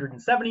about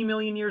 170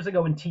 million years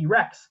ago and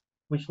T-Rex,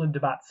 which lived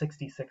about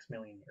 66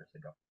 million years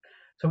ago.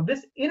 So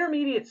this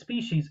intermediate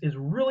species is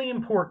really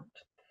important.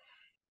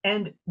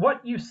 And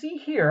what you see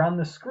here on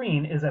the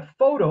screen is a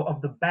photo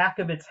of the back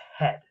of its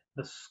head,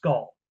 the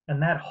skull.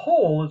 And that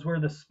hole is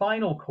where the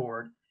spinal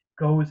cord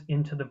goes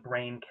into the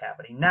brain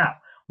cavity. Now,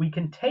 we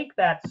can take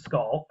that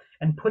skull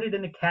and put it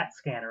in a CAT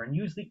scanner and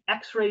use the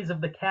x-rays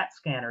of the CAT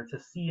scanner to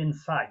see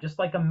inside, just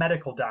like a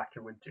medical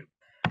doctor would do.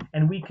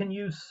 And we can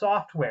use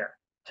software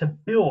to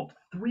build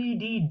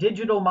 3D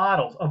digital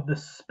models of the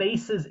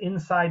spaces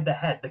inside the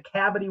head, the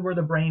cavity where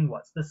the brain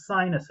was, the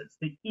sinuses,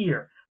 the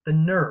ear, the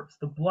nerves,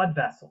 the blood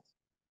vessels.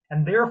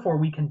 And therefore,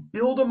 we can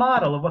build a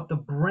model of what the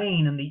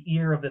brain and the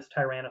ear of this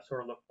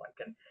tyrannosaur looked like.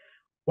 And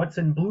what's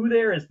in blue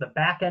there is the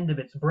back end of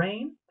its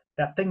brain.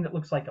 That thing that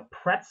looks like a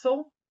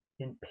pretzel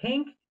in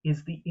pink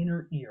is the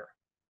inner ear.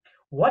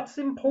 What's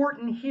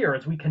important here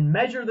is we can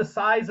measure the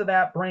size of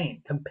that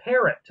brain,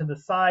 compare it to the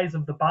size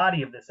of the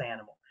body of this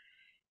animal.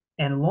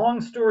 And long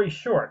story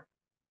short,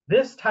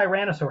 this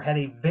tyrannosaur had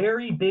a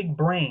very big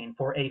brain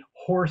for a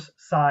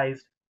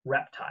horse-sized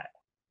reptile.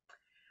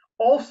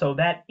 Also,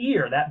 that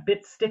ear, that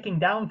bit sticking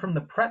down from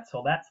the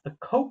pretzel, that's the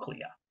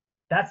cochlea.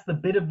 That's the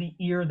bit of the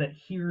ear that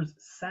hears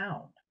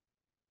sound.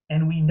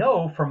 And we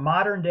know from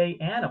modern day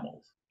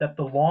animals that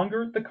the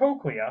longer the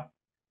cochlea,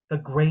 the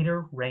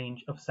greater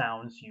range of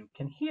sounds you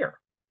can hear.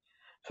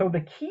 So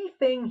the key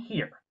thing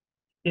here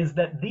is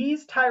that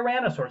these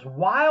tyrannosaurs,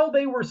 while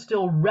they were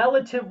still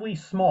relatively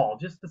small,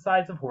 just the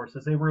size of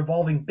horses, they were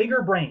evolving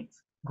bigger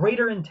brains,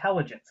 greater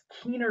intelligence,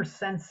 keener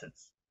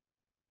senses.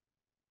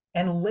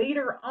 And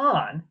later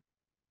on,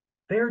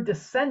 their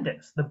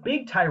descendants, the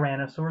big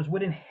tyrannosaurs,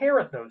 would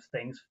inherit those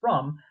things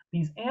from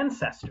these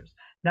ancestors.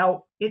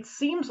 Now, it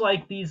seems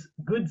like these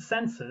good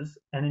senses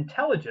and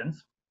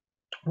intelligence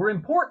were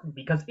important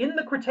because in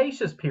the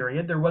Cretaceous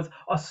period, there was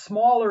a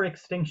smaller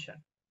extinction.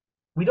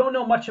 We don't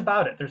know much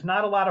about it. There's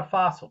not a lot of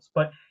fossils,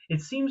 but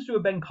it seems to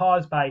have been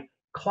caused by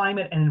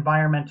climate and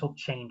environmental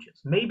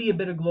changes. Maybe a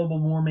bit of global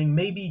warming,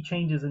 maybe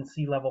changes in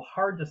sea level,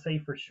 hard to say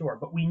for sure.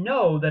 But we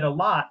know that a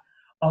lot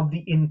of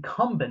the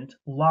incumbent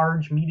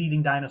large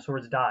meat-eating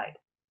dinosaurs died.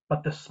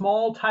 But the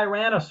small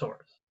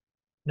tyrannosaurs,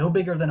 no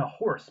bigger than a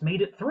horse,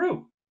 made it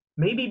through.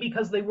 Maybe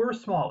because they were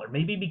smaller,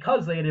 maybe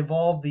because they had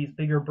evolved these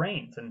bigger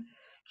brains and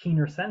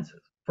keener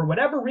senses. For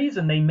whatever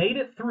reason, they made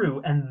it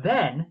through, and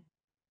then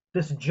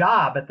this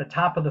job at the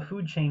top of the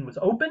food chain was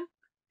open,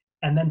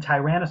 and then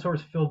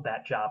tyrannosaurs filled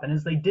that job. And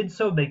as they did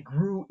so, they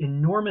grew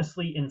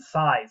enormously in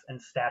size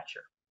and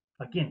stature.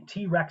 Again,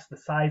 T-Rex the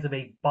size of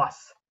a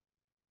bus.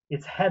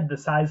 Its head the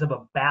size of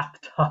a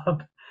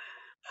bathtub.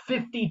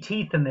 50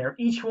 teeth in there,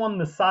 each one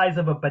the size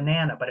of a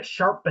banana, but a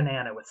sharp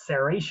banana with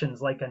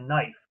serrations like a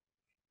knife.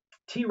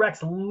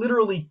 T-Rex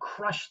literally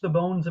crushed the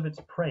bones of its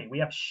prey. We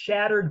have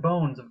shattered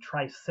bones of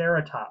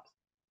Triceratops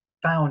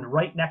found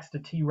right next to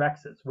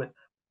T-Rexes with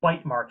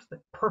bite marks that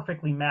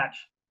perfectly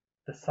match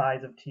the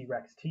size of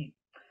T-Rex teeth.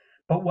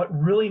 But what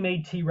really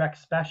made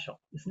T-Rex special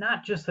is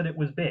not just that it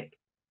was big.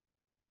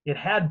 It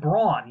had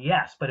brawn,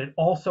 yes, but it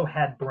also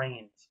had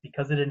brains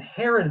because it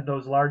inherited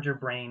those larger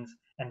brains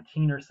and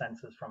keener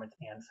senses from its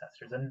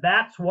ancestors. And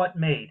that's what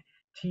made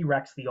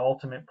T-Rex the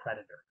ultimate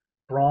predator,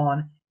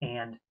 brawn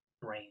and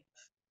brains.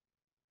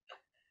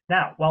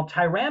 Now, while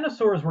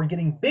tyrannosaurs were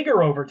getting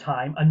bigger over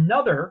time,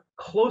 another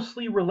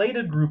closely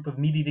related group of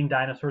meat-eating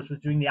dinosaurs was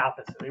doing the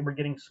opposite. They were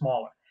getting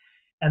smaller.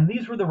 And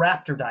these were the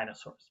raptor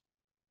dinosaurs.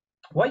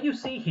 What you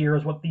see here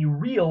is what the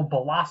real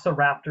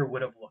velociraptor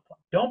would have looked like.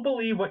 Don't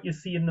believe what you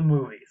see in the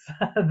movies.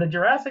 The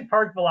Jurassic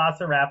Park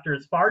velociraptor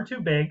is far too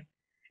big,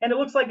 and it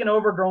looks like an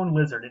overgrown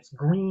lizard. It's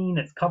green,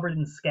 it's covered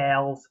in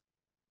scales.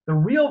 The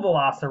real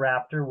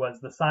velociraptor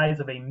was the size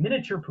of a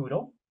miniature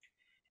poodle,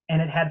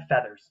 and it had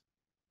feathers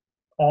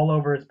all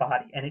over its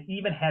body, and it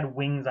even had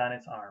wings on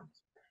its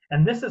arms.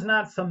 And this is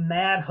not some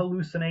mad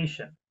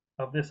hallucination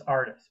of this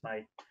artist,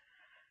 my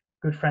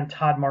good friend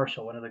Todd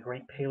Marshall, one of the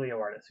great paleo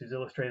artists who's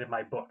illustrated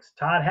my books.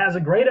 Todd has a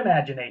great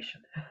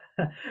imagination,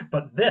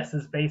 but this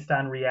is based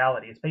on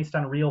reality. It's based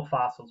on real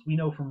fossils. We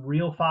know from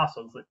real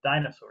fossils that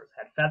dinosaurs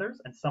had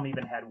feathers and some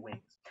even had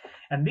wings.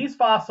 And these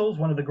fossils,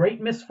 one of the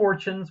great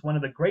misfortunes, one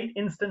of the great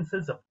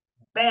instances of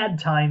bad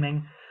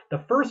timing,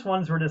 the first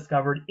ones were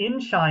discovered in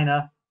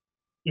China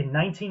in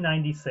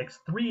 1996,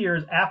 3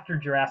 years after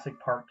Jurassic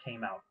Park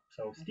came out.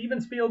 So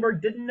Steven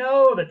Spielberg didn't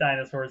know that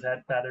dinosaurs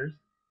had feathers,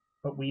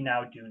 but we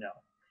now do know.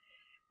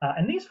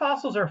 And these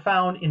fossils are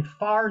found in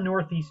far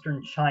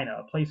northeastern China,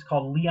 a place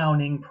called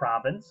Liaoning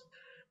province,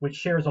 which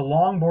shares a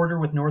long border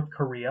with North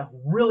Korea,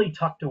 really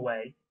tucked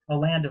away, a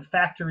land of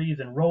factories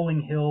and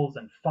rolling hills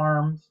and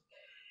farms.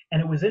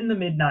 And it was in the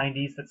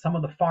mid-90s that some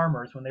of the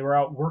farmers, when they were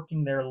out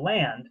working their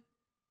land,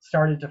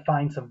 started to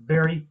find some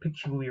very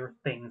peculiar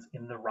things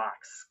in the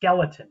rocks.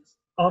 Skeletons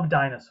of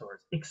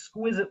dinosaurs,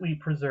 exquisitely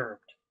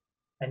preserved.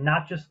 And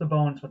not just the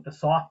bones, but the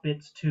soft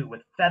bits too,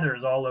 with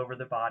feathers all over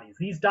their bodies.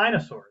 These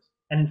dinosaurs,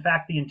 and in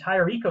fact the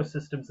entire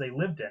ecosystems they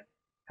lived in,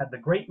 had the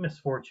great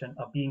misfortune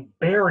of being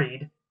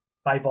buried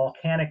by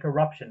volcanic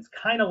eruptions,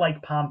 kind of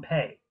like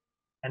Pompeii.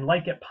 And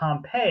like at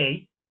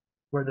Pompeii,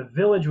 where the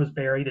village was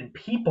buried and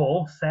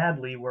people,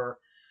 sadly, were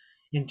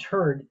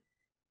interred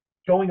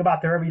going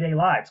about their everyday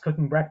lives,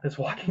 cooking breakfast,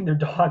 walking their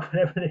dog,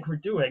 whatever they were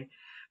doing,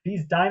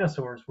 these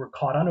dinosaurs were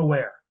caught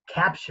unaware,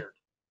 captured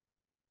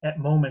at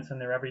moments in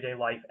their everyday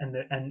life,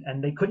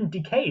 and they couldn't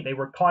decay. They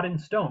were caught in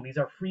stone. These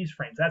are freeze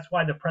frames. That's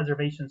why the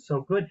preservation's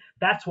so good.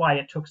 That's why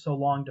it took so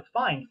long to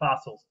find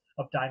fossils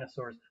of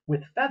dinosaurs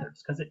with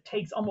feathers, because it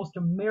takes almost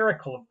a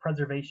miracle of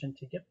preservation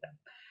to get them.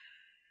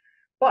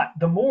 But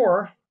the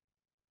more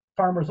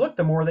farmers looked,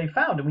 the more they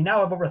found, and we now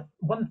have over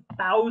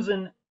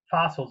 1,000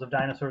 fossils of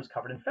dinosaurs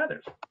covered in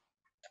feathers.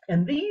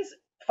 And these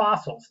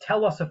fossils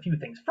tell us a few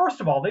things.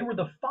 First of all, they were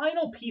the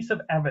final piece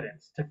of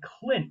evidence to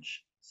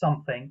clinch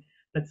something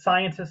that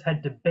scientists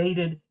had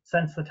debated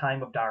since the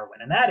time of Darwin,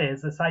 and that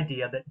is this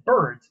idea that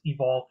birds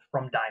evolved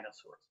from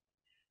dinosaurs.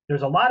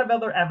 There's a lot of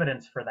other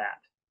evidence for that,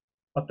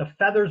 but the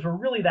feathers were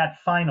really that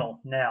final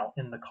nail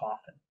in the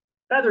coffin.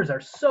 Feathers are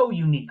so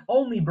unique.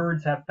 Only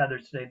birds have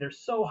feathers today. They're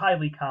so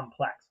highly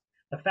complex.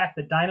 The fact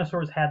that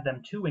dinosaurs had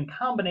them too, in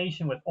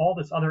combination with all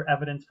this other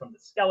evidence from the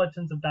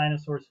skeletons of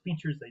dinosaurs,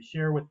 features they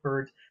share with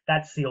birds,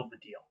 that sealed the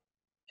deal.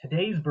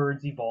 Today's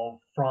birds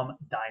evolved from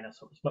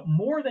dinosaurs. But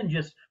more than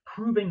just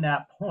proving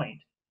that point,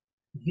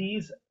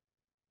 these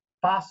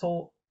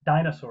fossil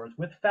dinosaurs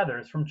with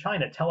feathers from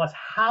China tell us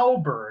how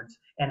birds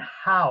and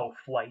how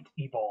flight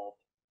evolved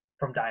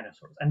from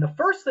dinosaurs. And the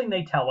first thing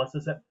they tell us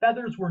is that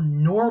feathers were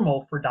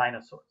normal for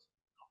dinosaurs.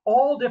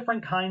 All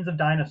different kinds of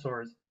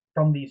dinosaurs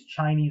from these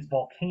Chinese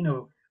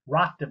volcano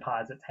rock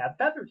deposits had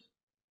feathers.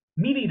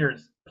 Meat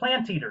eaters,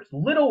 plant eaters,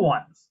 little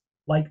ones,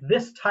 like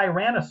this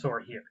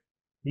tyrannosaur here.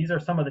 These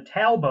are some of the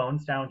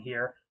tailbones down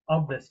here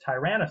of this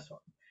tyrannosaur,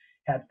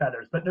 had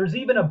feathers. But there's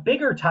even a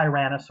bigger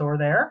tyrannosaur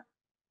there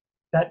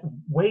that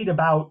weighed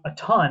about a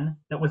ton,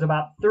 that was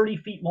about 30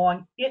 feet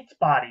long. Its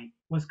body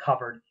was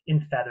covered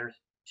in feathers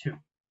too.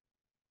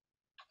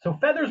 So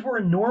feathers were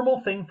a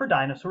normal thing for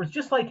dinosaurs,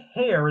 just like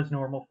hair is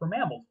normal for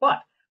mammals. But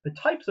the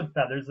types of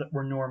feathers that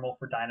were normal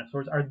for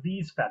dinosaurs are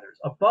these feathers.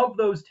 Above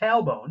those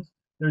tailbones,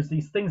 there's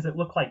these things that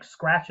look like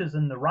scratches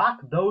in the rock.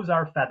 Those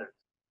are feathers,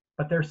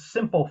 but they're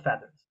simple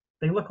feathers.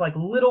 They look like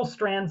little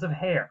strands of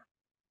hair.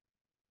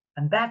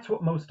 And that's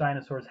what most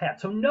dinosaurs had.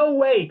 So no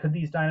way could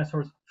these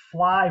dinosaurs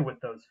fly with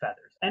those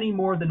feathers, any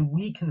more than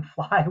we can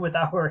fly with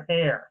our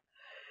hair.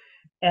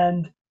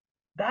 And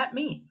that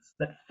means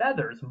that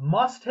feathers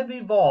must have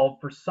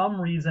evolved for some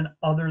reason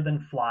other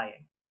than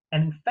flying.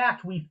 And in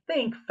fact, we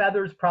think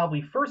feathers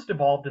probably first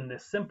evolved in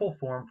this simple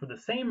form for the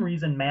same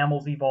reason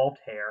mammals evolved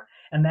hair,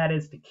 and that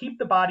is to keep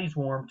the bodies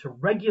warm, to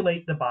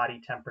regulate the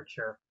body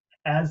temperature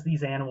as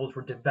these animals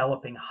were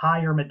developing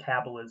higher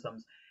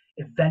metabolisms,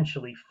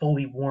 eventually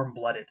fully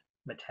warm-blooded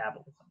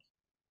metabolisms.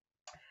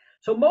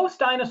 So most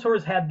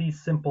dinosaurs had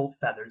these simple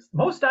feathers.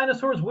 Most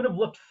dinosaurs would have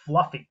looked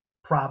fluffy,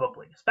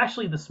 probably,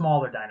 especially the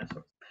smaller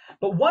dinosaurs.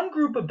 But one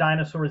group of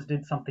dinosaurs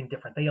did something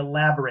different. They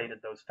elaborated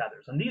those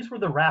feathers, and these were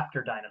the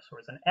raptor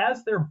dinosaurs. And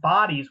as their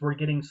bodies were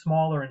getting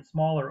smaller and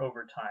smaller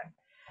over time,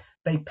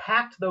 they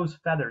packed those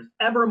feathers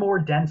ever more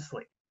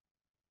densely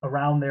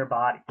around their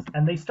bodies.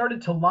 And they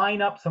started to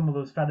line up some of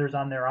those feathers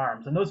on their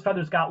arms, and those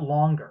feathers got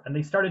longer, and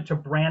they started to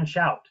branch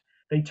out.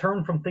 They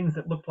turned from things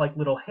that looked like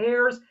little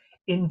hairs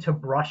into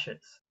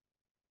brushes.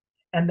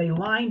 And they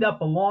lined up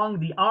along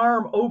the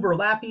arm,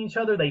 overlapping each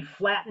other. They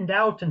flattened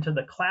out into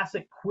the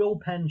classic quill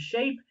pen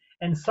shape,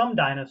 and some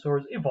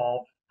dinosaurs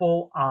evolved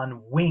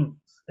full-on wings,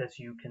 as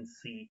you can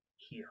see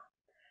here.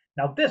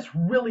 Now, this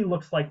really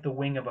looks like the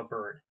wing of a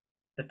bird.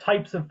 The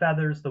types of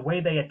feathers, the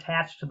way they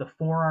attach to the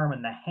forearm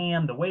and the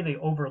hand, the way they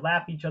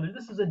overlap each other,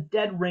 this is a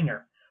dead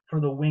ringer for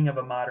the wing of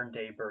a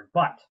modern-day bird.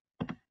 But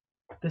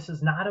this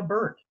is not a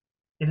bird.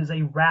 It is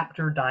a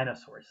raptor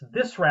dinosaur. So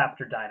this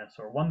raptor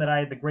dinosaur, one that I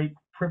had the great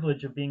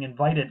privilege of being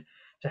invited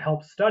to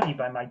help study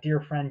by my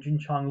dear friend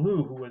Junchang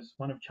Liu, who was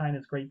one of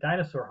China's great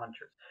dinosaur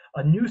hunters,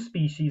 a new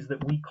species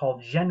that we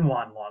call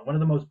Zhenwanlong, one of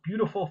the most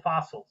beautiful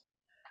fossils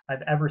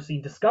I've ever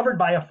seen, discovered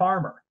by a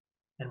farmer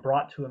and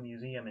brought to a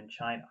museum in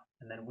China.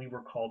 And then we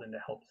were called in to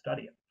help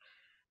study it.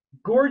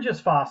 Gorgeous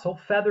fossil,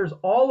 feathers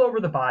all over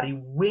the body,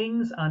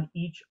 wings on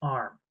each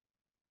arm.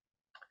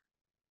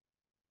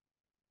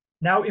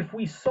 Now, if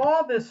we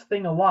saw this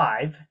thing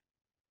alive,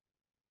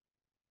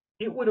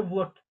 it would have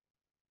looked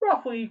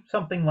roughly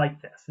something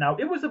like this. Now,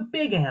 it was a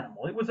big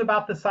animal. It was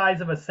about the size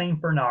of a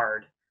Saint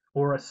Bernard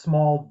or a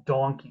small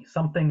donkey,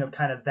 something of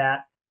kind of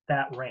that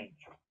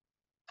range.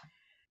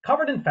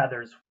 Covered in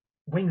feathers,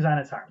 wings on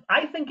its arms.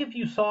 I think if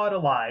you saw it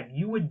alive,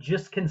 you would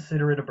just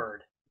consider it a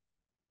bird.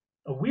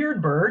 A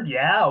weird bird,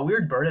 yeah, a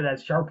weird bird. It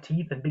has sharp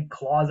teeth and big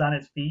claws on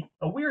its feet.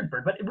 A weird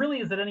bird, but really,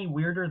 is it any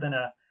weirder than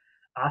a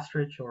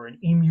ostrich or an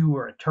emu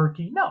or a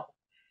turkey? No,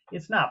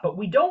 it's not. But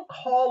we don't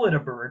call it a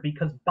bird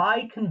because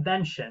by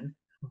convention,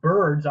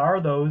 birds are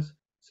those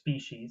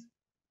species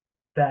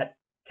that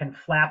can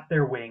flap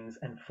their wings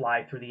and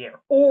fly through the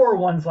air, or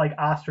ones like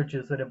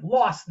ostriches that have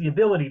lost the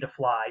ability to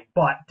fly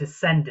but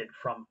descended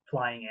from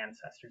flying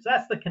ancestors.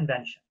 That's the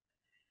convention.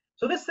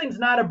 So this thing's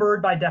not a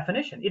bird by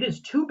definition. It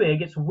is too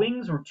big, its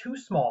wings were too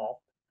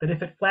small, that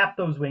if it flapped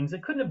those wings,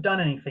 it couldn't have done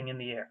anything in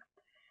the air.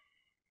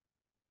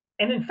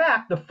 And in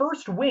fact, the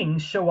first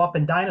wings show up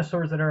in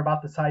dinosaurs that are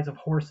about the size of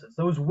horses.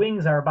 Those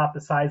wings are about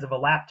the size of a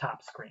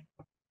laptop screen.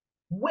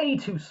 Way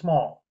too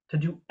small to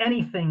do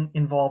anything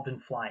involved in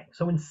flying.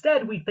 So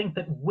instead, we think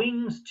that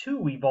wings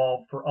too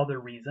evolved for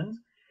other reasons,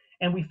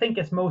 and we think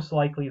it's most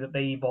likely that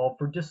they evolved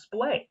for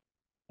display,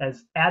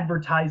 as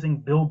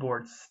advertising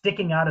billboards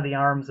sticking out of the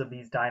arms of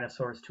these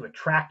dinosaurs to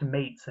attract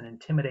mates and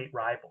intimidate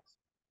rivals,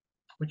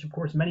 which of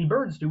course many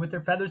birds do with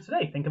their feathers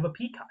today. Think of a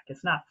peacock.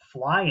 It's not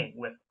flying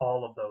with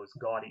all of those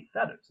gaudy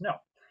feathers, no.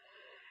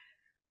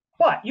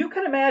 But you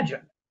can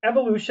imagine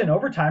evolution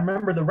over time.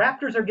 Remember, the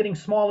raptors are getting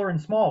smaller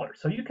and smaller.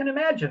 So you can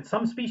imagine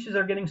some species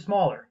are getting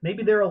smaller.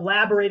 Maybe they're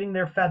elaborating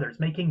their feathers,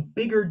 making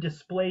bigger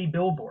display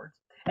billboards.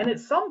 And at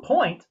some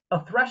point,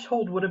 a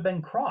threshold would have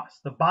been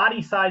crossed. The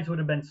body size would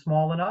have been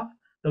small enough,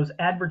 those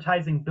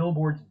advertising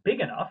billboards big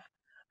enough,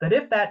 that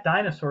if that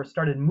dinosaur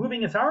started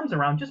moving its arms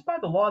around just by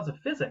the laws of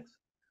physics,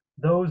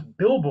 those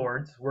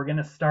billboards were going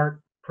to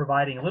start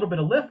providing a little bit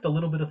of lift, a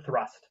little bit of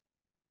thrust.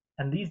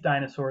 And these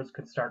dinosaurs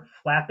could start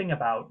flapping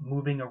about,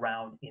 moving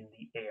around in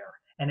the air.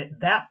 And at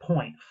that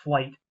point,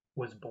 flight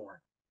was born.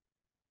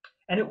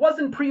 And it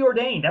wasn't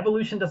preordained.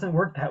 Evolution doesn't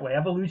work that way.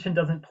 Evolution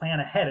doesn't plan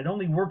ahead. It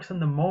only works in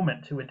the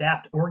moment to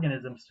adapt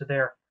organisms to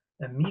their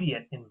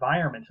immediate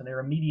environment and their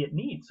immediate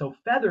needs. So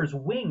feathers,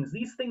 wings,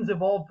 these things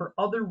evolved for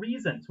other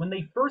reasons. When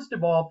they first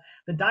evolved,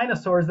 the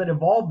dinosaurs that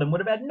evolved them would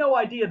have had no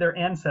idea their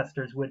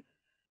ancestors would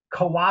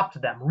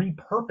co-opt them,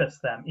 repurpose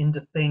them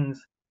into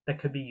things that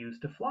could be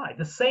used to fly.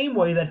 The same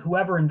way that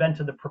whoever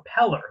invented the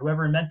propeller,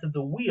 whoever invented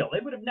the wheel,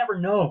 they would have never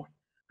known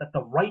that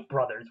the Wright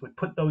brothers would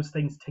put those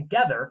things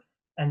together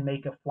and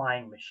make a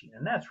flying machine.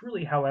 And that's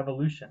really how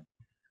evolution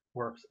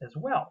works as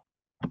well.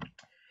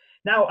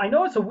 Now, I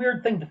know it's a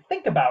weird thing to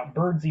think about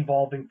birds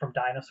evolving from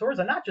dinosaurs,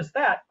 and not just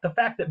that, the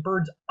fact that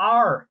birds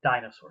are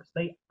dinosaurs.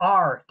 They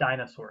are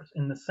dinosaurs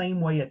in the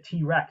same way a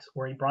T-Rex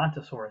or a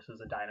Brontosaurus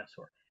is a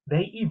dinosaur.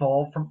 They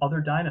evolved from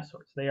other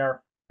dinosaurs. They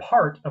are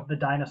part of the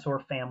dinosaur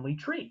family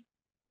tree.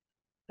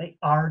 They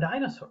are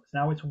dinosaurs.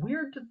 Now, it's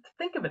weird to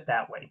think of it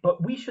that way,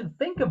 but we should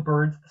think of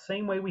birds the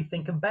same way we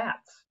think of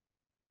bats.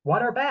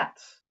 What are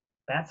bats?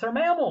 Bats are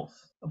mammals.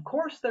 Of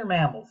course they're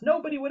mammals.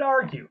 Nobody would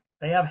argue.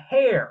 They have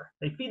hair.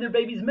 They feed their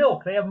babies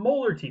milk. They have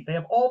molar teeth. They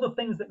have all the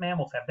things that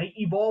mammals have. They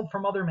evolved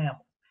from other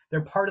mammals.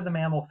 They're part of the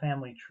mammal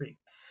family tree.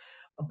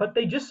 but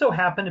they just so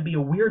happen to be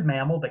a weird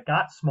mammal that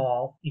got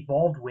small,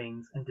 evolved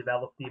wings, and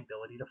developed the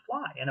ability to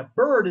fly. And a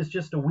bird is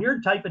just a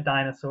weird type of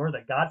dinosaur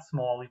that got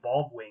small,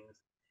 evolved wings,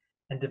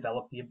 and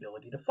developed the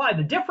ability to fly.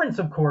 The difference,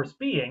 of course,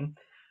 being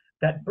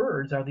that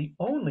birds are the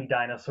only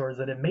dinosaurs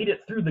that have made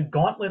it through the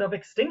gauntlet of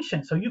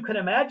extinction. So you can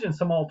imagine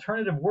some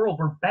alternative world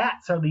where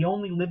bats are the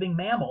only living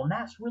mammal, and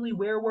that's really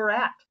where we're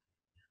at,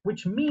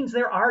 which means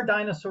there are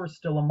dinosaurs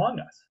still among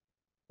us.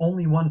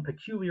 Only one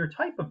peculiar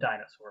type of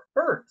dinosaur,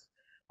 birds.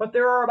 But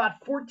there are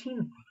about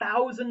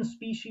 14,000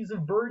 species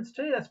of birds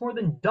today. That's more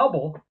than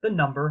double the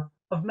number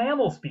of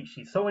mammal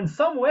species. So in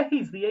some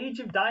ways, the age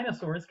of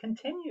dinosaurs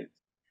continues.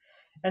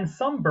 And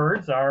some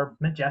birds are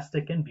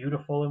majestic and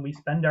beautiful, and we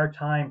spend our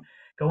time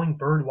going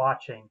bird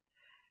watching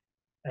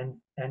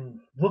and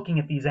looking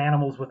at these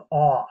animals with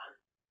awe.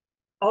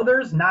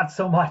 Others, not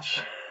so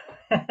much.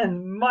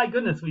 And my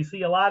goodness, we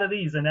see a lot of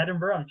these in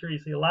Edinburgh. I'm sure you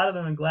see a lot of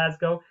them in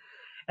Glasgow.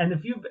 And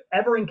if you've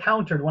ever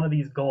encountered one of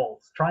these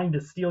gulls trying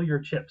to steal your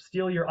chips,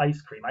 steal your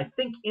ice cream, I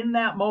think in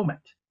that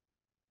moment,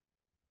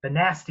 the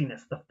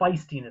nastiness, the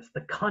feistiness,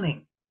 the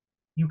cunning,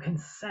 you can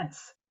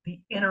sense the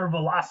inner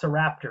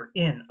velociraptor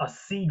in a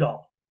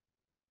seagull.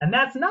 And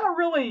that's not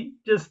really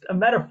just a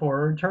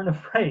metaphor or a turn of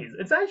phrase.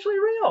 It's actually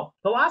real.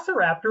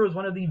 Velociraptor is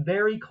one of the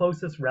very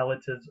closest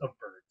relatives of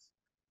birds.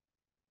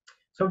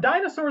 So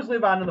dinosaurs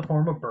live on in the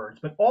form of birds,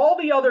 but all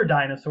the other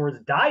dinosaurs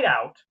died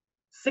out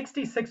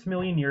 66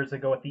 million years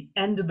ago at the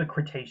end of the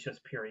Cretaceous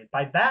period.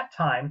 By that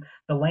time,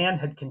 the land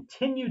had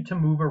continued to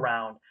move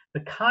around. The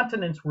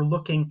continents were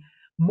looking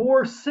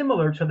more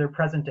similar to their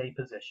present-day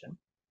position.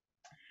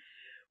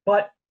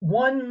 But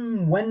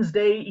one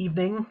Wednesday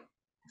evening,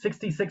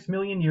 66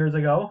 million years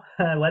ago,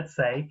 let's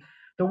say,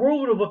 the world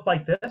would have looked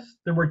like this.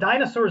 There were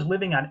dinosaurs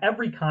living on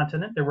every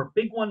continent. There were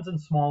big ones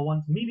and small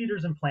ones, meat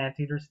eaters and plant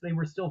eaters. They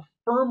were still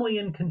firmly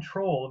in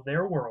control of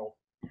their world.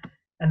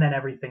 And then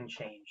everything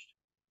changed.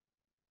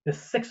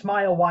 This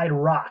 6-mile wide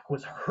rock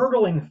was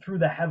hurtling through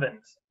the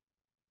heavens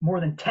more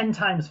than 10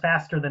 times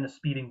faster than a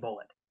speeding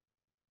bullet.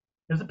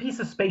 It was a piece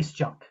of space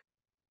junk,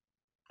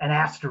 an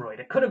asteroid.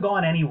 It could have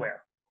gone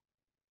anywhere,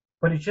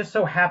 but it just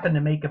so happened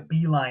to make a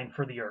beeline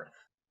for the Earth.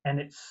 And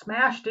it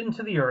smashed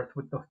into the Earth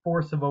with the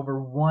force of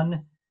over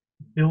 1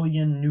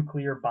 billion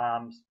nuclear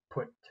bombs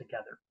put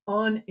together.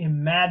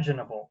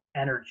 Unimaginable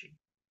energy.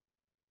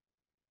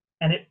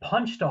 And it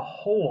punched a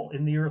hole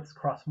in the Earth's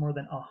crust more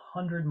than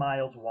 100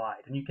 miles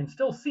wide. And you can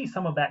still see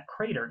some of that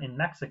crater in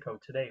Mexico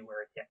today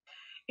where it hit.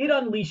 It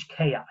unleashed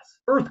chaos,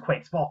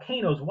 earthquakes,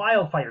 volcanoes,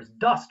 wildfires,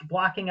 dust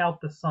blocking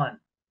out the sun.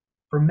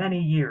 For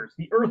many years,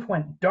 the Earth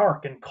went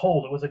dark and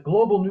cold. It was a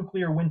global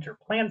nuclear winter.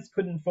 Plants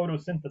couldn't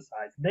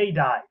photosynthesize. They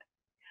died.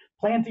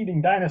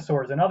 Plant-eating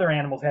dinosaurs and other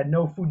animals had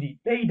no food to eat.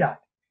 They died.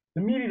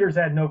 The meat eaters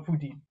had no food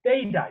to eat.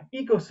 They died.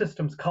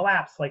 Ecosystems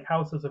collapsed like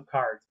houses of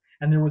cards.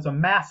 And there was a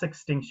mass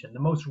extinction,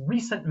 the most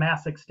recent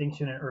mass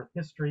extinction in Earth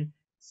history.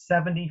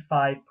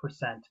 75%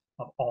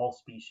 of all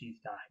species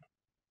died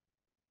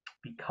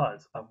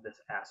because of this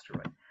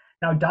asteroid.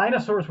 Now,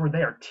 dinosaurs were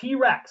there.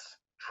 T-Rex,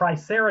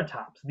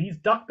 Triceratops, these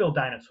duck-billed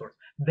dinosaurs,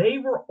 they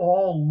were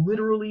all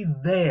literally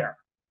there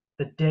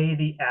the day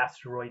the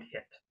asteroid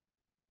hit.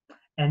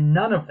 And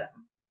none of them,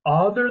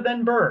 other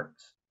than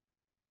birds,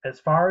 as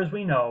far as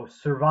we know,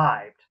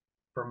 survived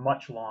for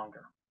much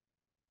longer.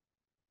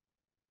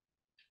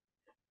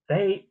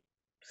 They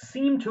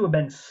seem to have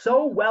been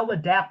so well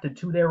adapted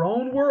to their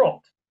own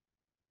world,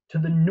 to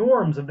the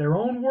norms of their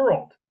own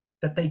world,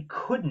 that they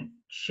couldn't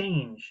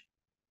change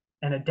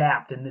and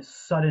adapt in this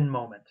sudden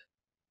moment.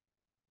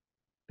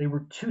 They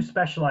were too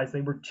specialized. They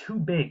were too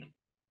big.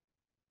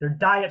 Their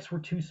diets were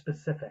too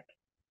specific.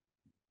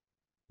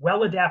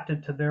 Well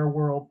adapted to their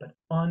world, but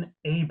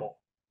unable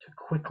to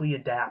quickly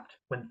adapt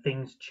when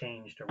things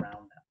changed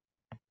around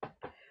them.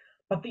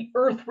 But the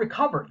Earth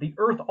recovered. The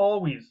Earth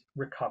always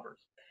recovers.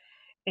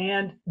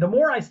 And the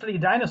more I study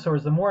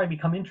dinosaurs, the more I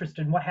become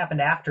interested in what happened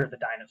after the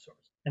dinosaurs.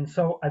 And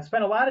so I've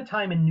spent a lot of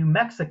time in New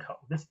Mexico.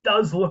 This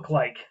does look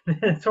like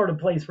the sort of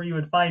place where you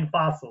would find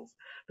fossils,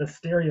 the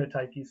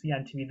stereotype you see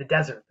on TV, the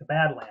desert, the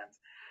Badlands.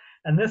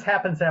 And this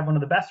happens to have one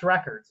of the best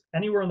records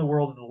anywhere in the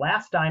world of the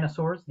last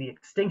dinosaurs, the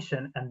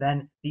extinction, and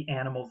then the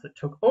animals that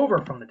took over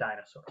from the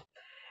dinosaurs.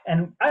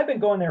 And I've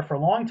been going there for a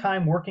long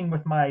time, working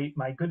with my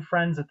good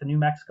friends at the New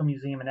Mexico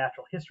Museum of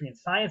Natural History and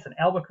Science in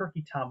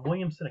Albuquerque, Tom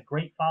Williamson, a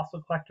great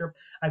fossil collector.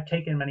 I've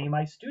taken many of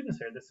my students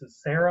there. This is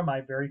Sarah,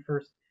 my very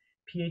first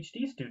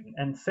PhD student.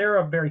 And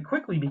Sarah very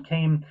quickly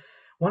became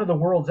one of the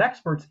world's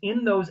experts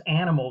in those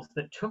animals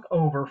that took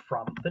over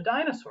from the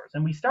dinosaurs.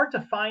 And we start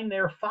to find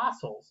their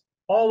fossils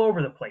all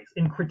over the place.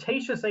 In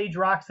Cretaceous age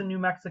rocks in New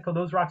Mexico,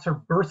 those rocks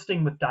are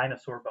bursting with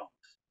dinosaur bones.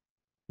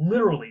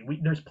 Literally,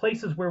 there's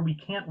places where we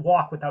can't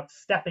walk without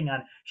stepping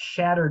on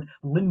shattered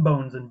limb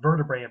bones and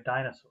vertebrae of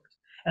dinosaurs.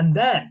 And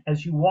then,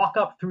 as you walk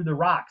up through the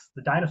rocks,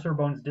 the dinosaur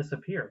bones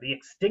disappear, the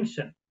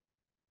extinction.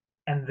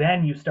 And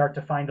then you start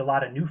to find a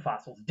lot of new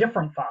fossils,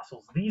 different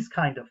fossils, these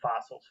kind of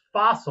fossils,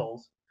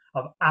 fossils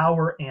of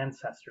our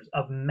ancestors,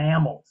 of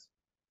mammals.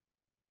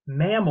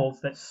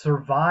 Mammals that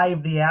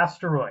survived the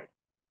asteroid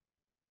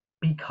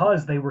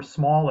because they were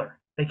smaller,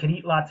 They could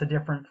eat lots of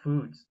different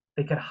foods.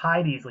 They could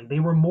hide easily. They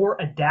were more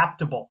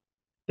adaptable.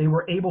 They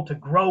were able to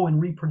grow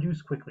and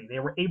reproduce quickly. They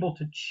were able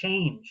to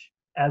change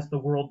as the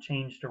world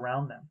changed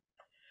around them.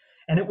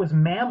 And it was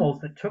mammals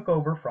that took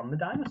over from the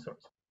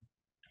dinosaurs.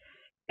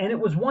 And it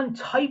was one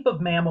type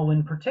of mammal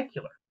in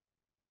particular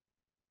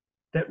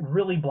that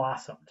really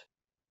blossomed.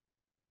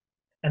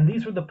 And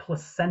these were the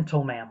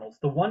placental mammals,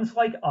 the ones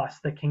like us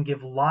that can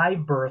give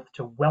live birth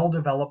to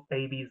well-developed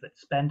babies that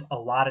spend a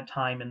lot of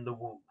time in the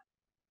womb.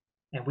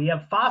 And we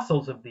have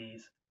fossils of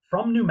these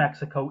from New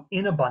Mexico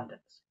in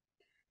abundance.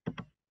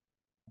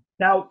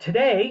 Now,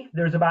 today,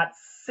 there's about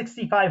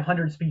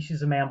 6,500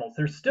 species of mammals.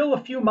 There's still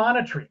a few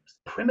monotremes,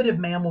 primitive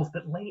mammals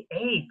that lay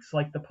eggs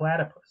like the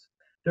platypus.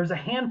 There's a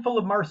handful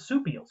of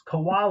marsupials,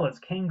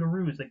 koalas,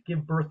 kangaroos that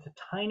give birth to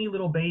tiny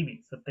little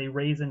babies that they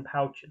raise in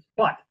pouches.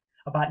 But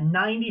about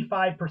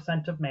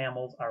 95% of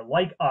mammals are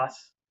like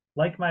us,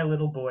 like my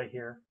little boy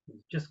here,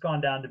 who's just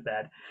gone down to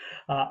bed,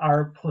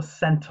 are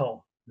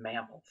placental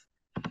mammals.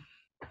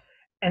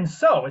 And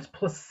so, as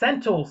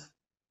placentals,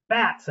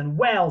 bats and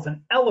whales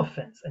and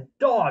elephants and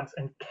dogs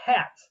and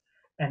cats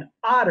and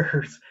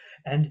otters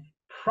and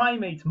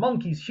primates,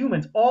 monkeys,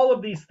 humans, all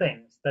of these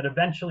things that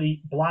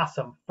eventually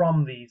blossom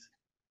from these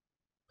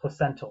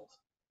placentals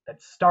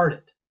that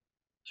started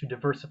to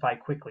diversify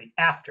quickly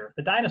after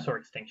the dinosaur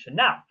extinction.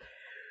 Now,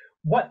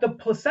 what the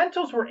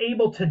placentals were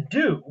able to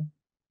do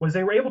was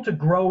they were able to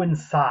grow in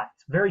size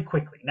very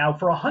quickly. Now,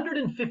 for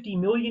 150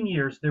 million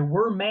years, there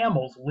were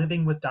mammals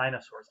living with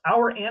dinosaurs.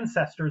 Our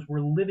ancestors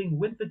were living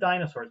with the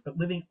dinosaurs, but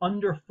living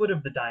underfoot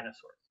of the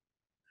dinosaurs.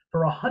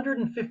 For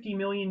 150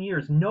 million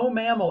years, no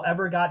mammal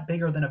ever got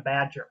bigger than a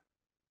badger.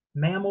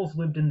 Mammals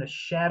lived in the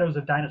shadows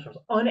of dinosaurs,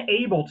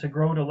 unable to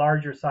grow to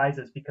larger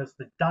sizes because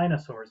the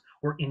dinosaurs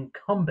were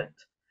incumbent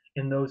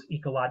in those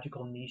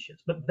ecological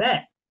niches. But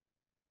then,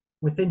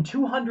 within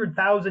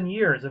 200,000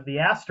 years of the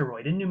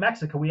asteroid in New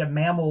Mexico, we have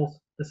mammals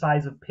the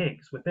size of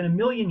pigs. Within 1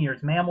 million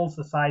years, mammals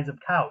the size of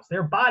cows.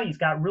 Their bodies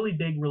got really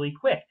big really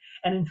quick.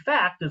 And in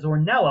fact, as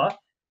Ornella,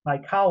 my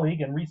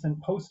colleague and recent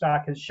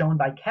postdoc, has shown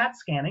by CAT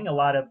scanning a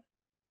lot of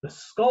the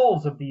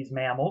skulls of these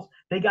mammals,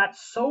 they got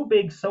so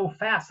big so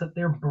fast that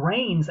their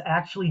brains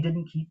actually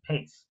didn't keep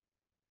pace.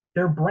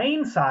 Their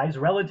brain size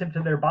relative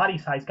to their body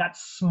size got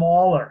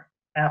smaller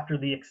after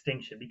the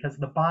extinction because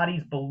the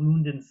bodies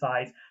ballooned in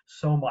size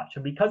so much.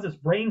 And because it's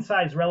brain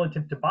size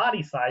relative to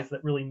body size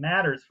that really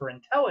matters for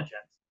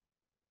intelligence,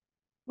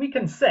 we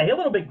can say, a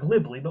little bit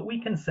glibly, but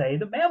we can say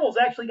the mammals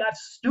actually got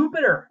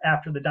stupider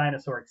after the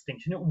dinosaur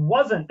extinction. It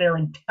wasn't their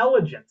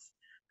intelligence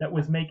that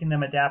was making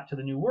them adapt to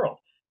the new world.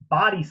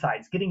 Body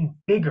size, getting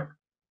bigger,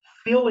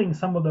 filling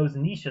some of those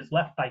niches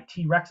left by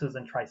T-Rexes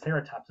and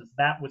Triceratopses,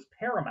 that was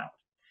paramount.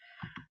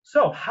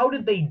 So how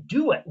did they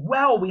do it?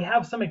 Well, we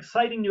have some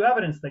exciting new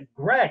evidence that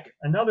Greg,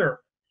 another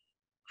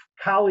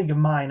colleague of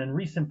mine and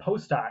recent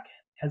postdoc,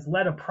 has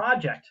led a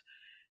project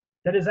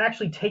that has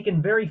actually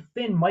taken very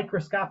thin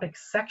microscopic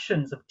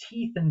sections of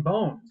teeth and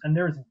bones, and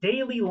there's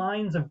daily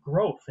lines of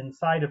growth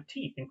inside of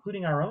teeth,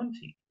 including our own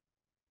teeth.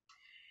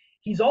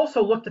 He's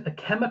also looked at the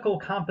chemical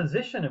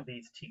composition of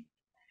these teeth,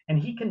 and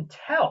he can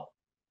tell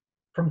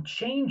from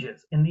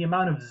changes in the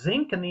amount of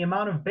zinc and the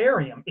amount of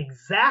barium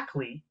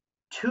exactly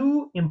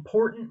two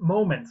important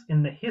moments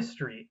in the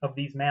history of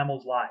these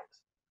mammals'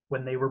 lives: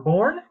 when they were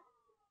born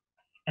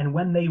and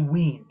when they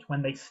weaned,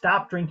 when they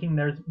stopped drinking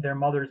their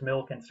mother's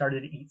milk and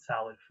started to eat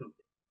solid food.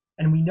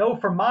 And we know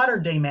from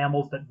modern day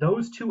mammals that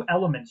those two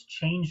elements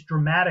change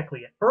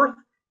dramatically at birth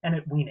and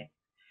at weaning.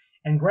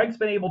 And Greg's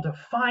been able to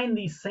find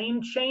these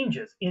same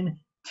changes in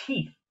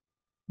teeth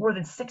more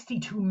than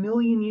 62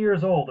 million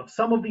years old of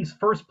some of these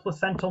first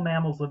placental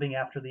mammals living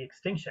after the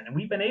extinction. And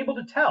we've been able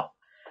to tell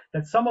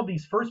that some of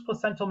these first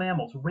placental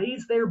mammals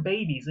raised their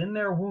babies in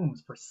their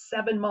wombs for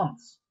 7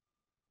 months.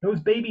 Those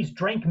babies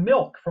drank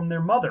milk from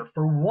their mother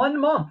for 1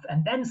 month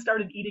and then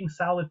started eating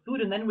solid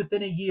food. And then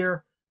within a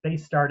year, they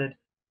started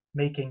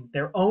making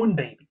their own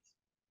babies.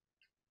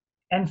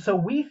 And so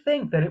we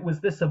think that it was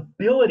this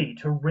ability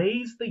to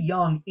raise the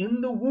young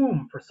in the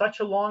womb for such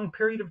a long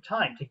period of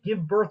time, to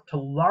give birth to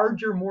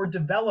larger, more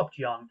developed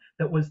young,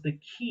 that was the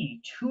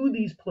key to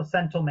these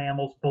placental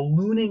mammals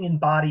ballooning in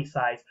body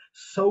size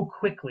so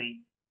quickly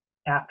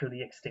after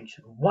the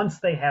extinction, once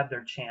they had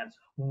their chance,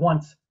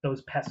 once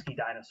those pesky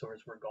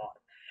dinosaurs were gone.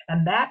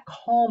 And that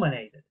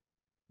culminated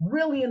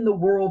really in the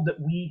world that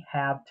we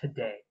have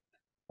today.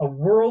 A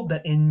world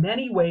that in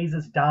many ways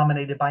is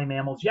dominated by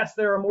mammals. Yes,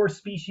 there are more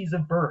species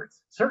of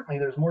birds. Certainly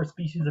there's more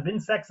species of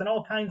insects and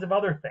all kinds of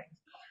other things.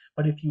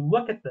 But if you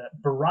look at the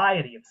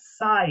variety of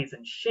size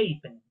and shape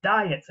and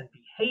diets and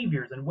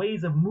behaviors and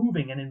ways of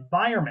moving and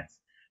environments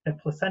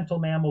that placental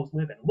mammals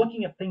live in,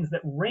 looking at things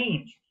that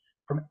range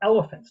from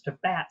elephants to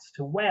bats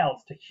to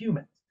whales to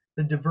humans,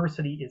 the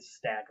diversity is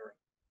staggering.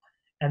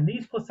 And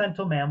these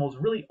placental mammals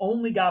really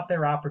only got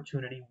their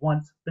opportunity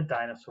once the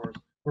dinosaurs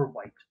were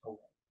wiped away.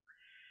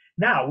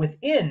 Now,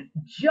 within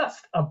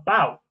just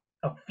about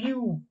a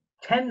few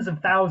tens of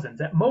thousands,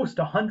 at most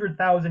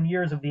 100,000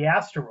 years of the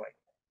asteroid,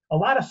 a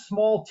lot of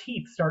small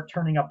teeth start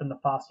turning up in the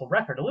fossil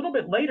record. A little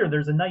bit later,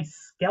 there's a nice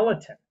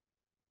skeleton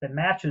that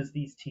matches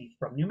these teeth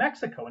from New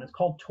Mexico, and it's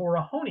called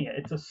Torrejonia.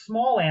 It's a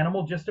small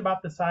animal, just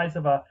about the size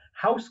of a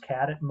house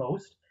cat at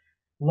most,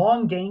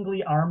 long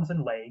gangly arms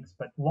and legs,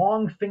 but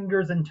long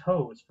fingers and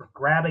toes for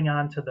grabbing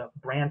onto the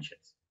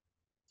branches.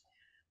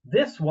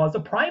 This was a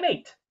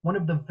primate, one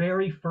of the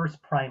very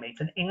first primates,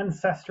 an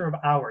ancestor of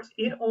ours.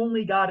 It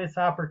only got its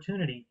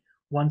opportunity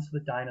once the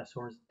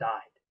dinosaurs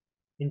died.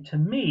 And to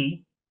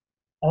me,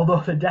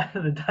 although the death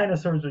of the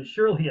dinosaurs was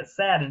surely a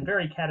sad and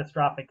very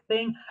catastrophic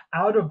thing,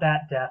 out of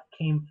that death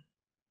came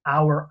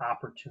our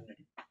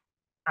opportunity.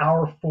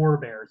 Our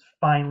forebears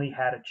finally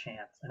had a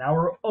chance, and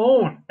our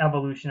own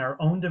evolution, our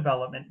own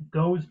development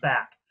goes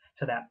back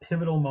to that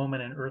pivotal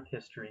moment in Earth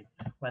history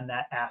when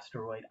that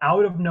asteroid,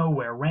 out of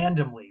nowhere,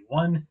 randomly,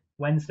 one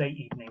Wednesday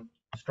evening,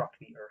 struck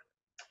the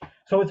Earth.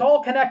 So it's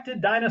all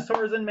connected,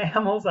 dinosaurs and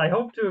mammals. I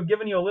hope to have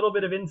given you a little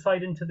bit of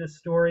insight into this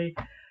story.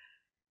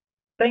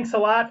 Thanks a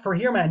lot for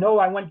hearing me. I know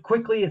I went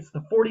quickly. It's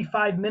the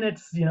 45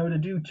 minutes, to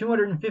do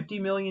 250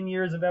 million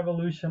years of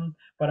evolution,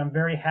 but I'm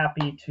very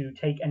happy to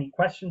take any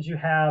questions you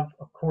have.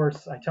 Of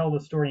course, I tell the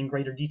story in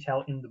greater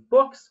detail in the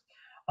books.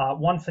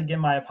 Once again,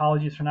 my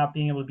apologies for not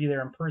being able to be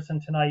there in person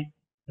tonight.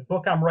 The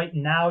book I'm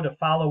writing now to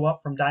follow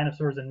up from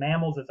Dinosaurs and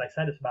Mammals, as I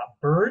said, is about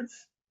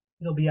birds.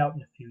 It'll be out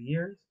in a few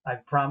years.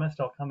 I've promised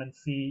I'll come and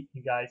see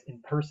you guys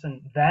in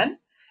person then.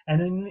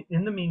 And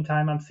in the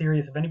meantime, I'm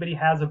serious. If anybody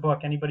has a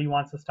book, anybody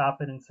wants to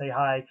stop in and say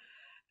hi,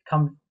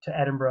 come to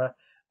Edinburgh,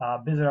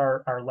 visit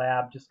our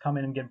lab, just come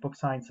in and get a book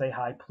signed, say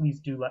hi. Please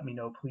do let me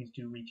know. Please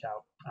do reach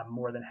out. I'm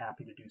more than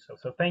happy to do so.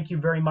 So thank you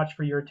very much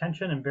for your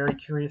attention. I'm very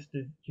curious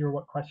to hear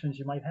what questions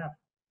you might have.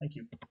 Thank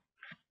you.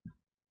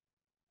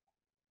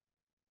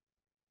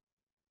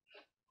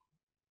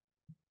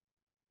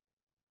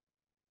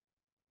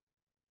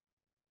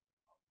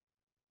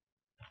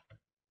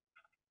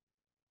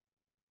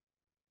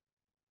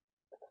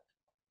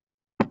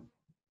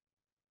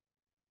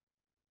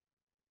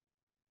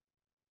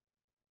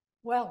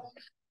 Well,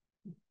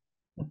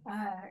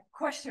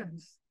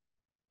 questions?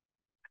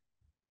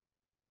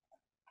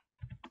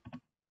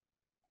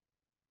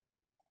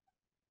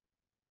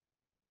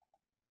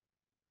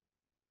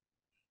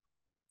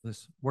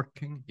 This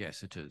working?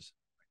 Yes, it is.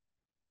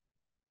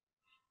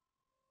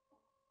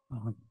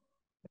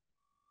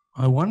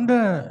 I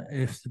wonder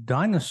if the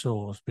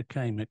dinosaurs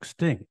became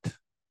extinct,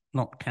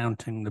 not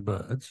counting the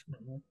birds,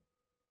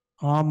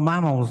 are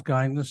mammals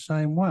going the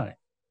same way?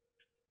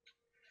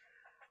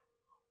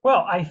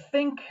 Well, I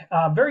think,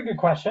 very good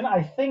question.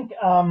 I think,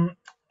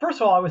 first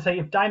of all, I would say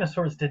if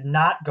dinosaurs did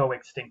not go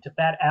extinct, if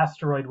that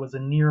asteroid was a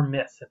near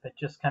miss, if it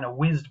just kind of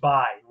whizzed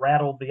by,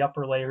 rattled the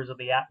upper layers of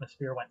the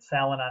atmosphere, went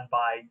sailing on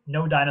by,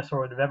 no dinosaur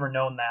would have ever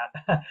known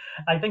that.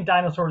 I think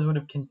dinosaurs would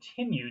have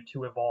continued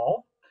to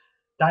evolve.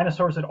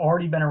 Dinosaurs had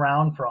already been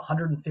around for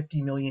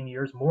 150 million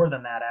years, more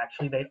than that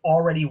actually. They'd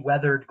already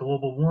weathered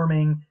global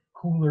warming,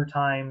 cooler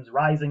times,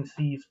 rising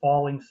seas,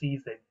 falling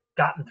seas. They'd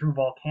gotten through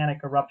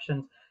volcanic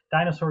eruptions.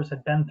 Dinosaurs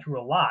had been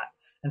through a lot,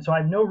 and so I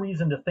have no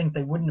reason to think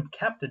they wouldn't have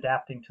kept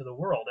adapting to the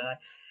world.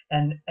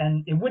 And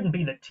it wouldn't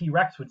be that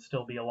T-Rex would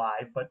still be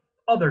alive, but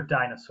other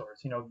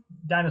dinosaurs.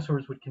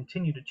 Dinosaurs would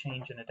continue to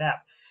change and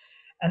adapt,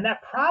 and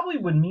that probably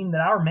would mean that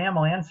our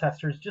mammal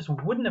ancestors just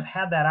wouldn't have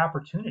had that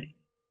opportunity.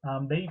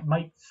 They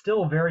might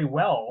still very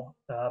well,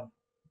 have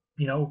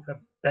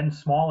been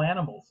small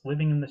animals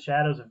living in the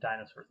shadows of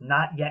dinosaurs,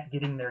 not yet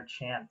getting their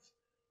chance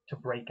to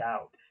break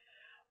out.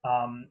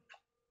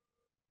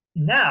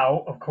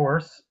 Now, of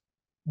course,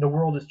 the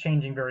world is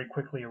changing very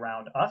quickly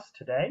around us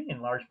today, in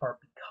large part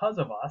because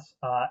of us.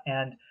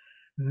 And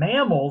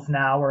mammals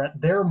now are at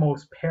their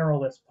most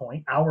perilous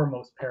point, our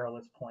most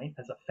perilous point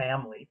as a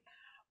family,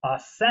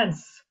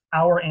 since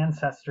our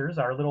ancestors,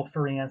 our little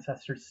furry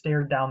ancestors,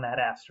 stared down that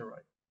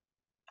asteroid.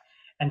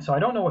 And so I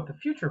don't know what the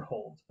future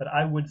holds, but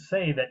I would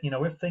say that,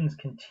 if things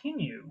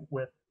continue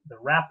with the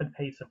rapid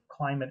pace of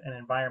climate and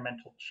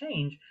environmental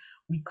change,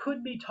 we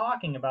could be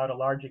talking about a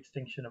large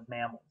extinction of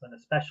mammals, and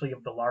especially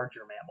of the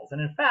larger mammals.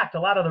 And in fact, a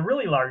lot of the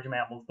really large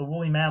mammals, the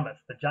woolly mammoths,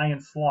 the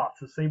giant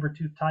sloths, the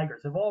saber-toothed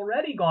tigers, have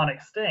already gone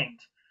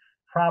extinct,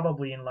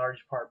 probably in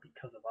large part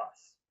because of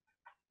us.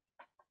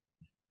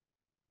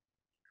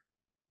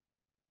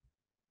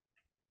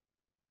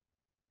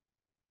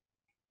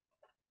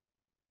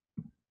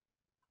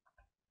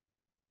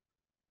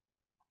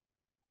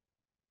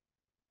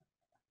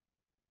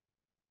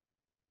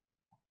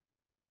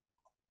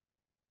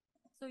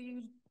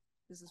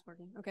 This is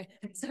working. Okay.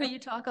 So you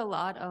talk a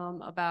lot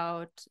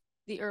about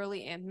the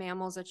early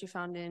mammals that you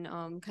found in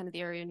kind of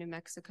the area of New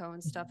Mexico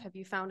and stuff. Have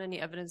you found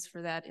any evidence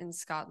for that in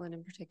Scotland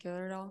in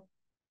particular at all?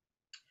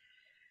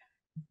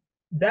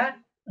 That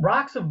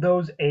rocks of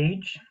that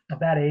age,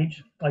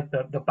 like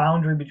the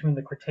boundary between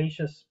the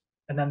Cretaceous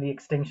and then the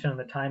extinction and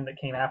the time that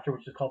came after,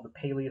 which is called the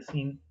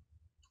Paleocene,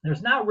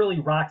 there's not really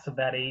rocks of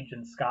that age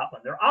in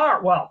Scotland. There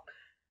are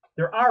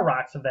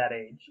rocks of that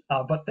age,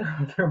 but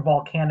they're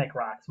volcanic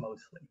rocks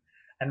mostly.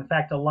 And in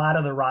fact, a lot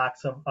of the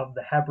rocks of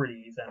the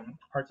Hebrides and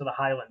parts of the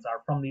Highlands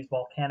are from these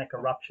volcanic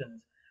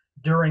eruptions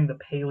during the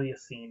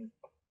Paleocene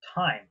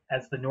time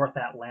as the North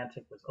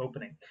Atlantic was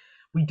opening.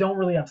 We don't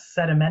really have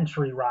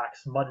sedimentary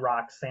rocks, mud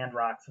rocks, sand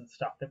rocks, and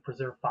stuff that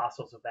preserve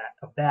fossils of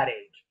that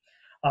age.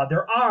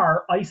 There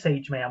are Ice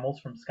Age mammals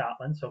from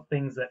Scotland, so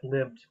things that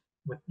lived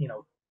with,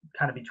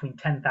 kind of between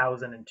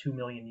 10,000 and 2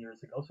 million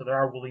years ago. So there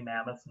are woolly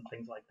mammoths and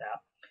things like that.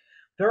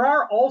 There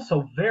are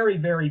also very,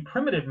 very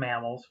primitive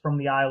mammals from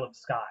the Isle of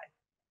Skye,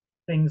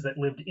 things that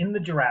lived in the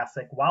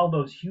Jurassic while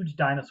those huge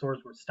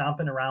dinosaurs were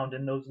stomping around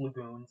in those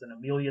lagoons and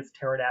Amelia's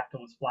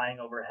pterodactyl was flying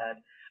overhead.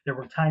 There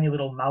were tiny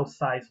little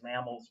mouse-sized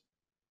mammals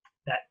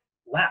that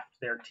left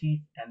their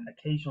teeth and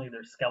occasionally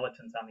their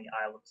skeletons on the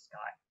Isle of Skye.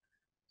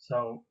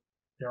 So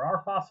there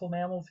are fossil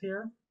mammals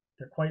here.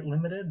 They're quite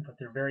limited, but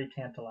they're very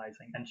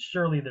tantalizing, and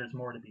surely there's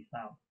more to be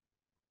found.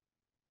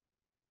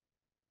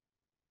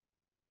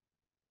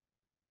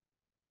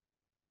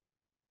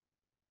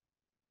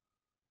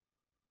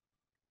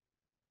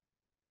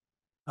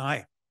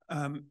 Hi.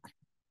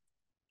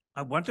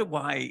 I wonder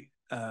why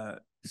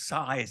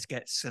size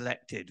gets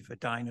selected for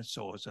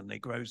dinosaurs and they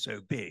grow so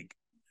big,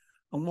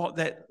 and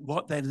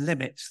what then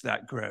limits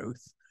that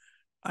growth.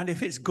 And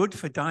if it's good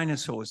for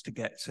dinosaurs to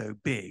get so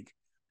big,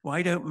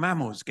 why don't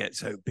mammals get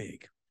so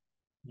big?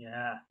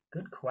 Yeah,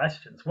 good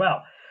questions.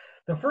 Well,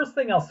 the first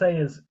thing I'll say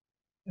is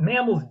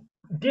mammals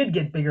did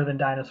get bigger than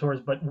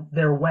dinosaurs, but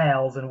they're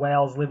whales, and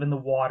whales live in the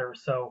water,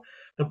 so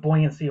the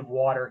buoyancy of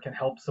water can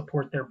help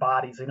support their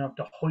bodies. They don't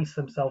have to hoist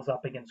themselves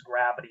up against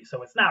gravity,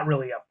 so it's not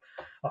really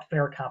a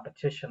fair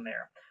competition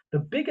there. The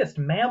biggest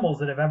mammals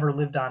that have ever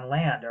lived on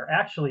land are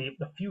actually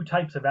a few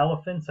types of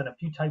elephants and a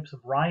few types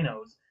of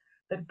rhinos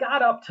that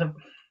got up to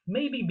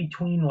maybe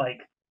between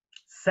like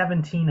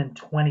 17 and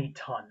 20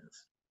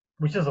 tons,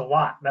 which is a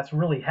lot. That's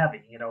really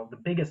heavy. The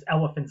biggest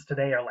elephants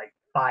today are like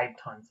 5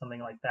 tons, something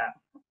like that.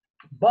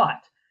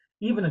 But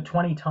even a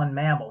 20-ton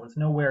mammal is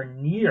nowhere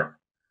near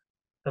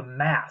the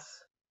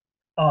mass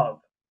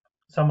of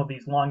some of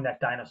these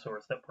long-necked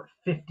dinosaurs that were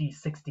 50,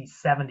 60,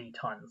 70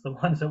 tons, the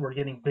ones that were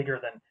getting bigger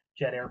than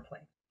jet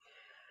airplanes.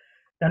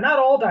 Now, not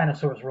all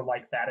dinosaurs were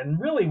like that, and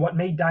really what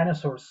made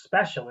dinosaurs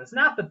special is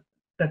not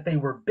that they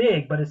were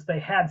big, but it's they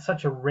had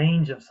such a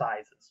range of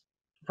sizes,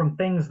 from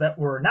things that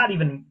were not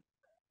even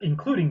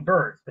including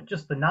birds, but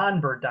just the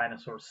non-bird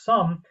dinosaurs.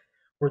 Some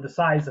were the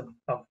size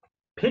of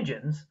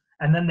pigeons,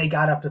 and then they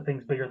got up to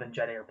things bigger than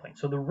jet airplanes.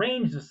 So the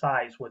range of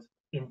size was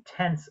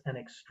intense and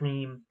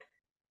extreme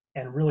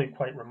and really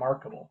quite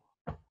remarkable.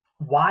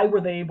 Why were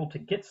they able to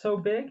get so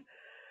big?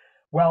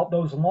 Well,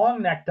 those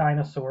long-necked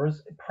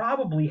dinosaurs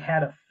probably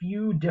had a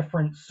few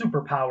different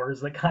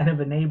superpowers that kind of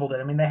enabled it.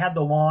 I mean, they had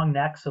the long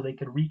neck so they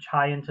could reach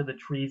high into the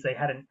trees. They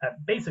had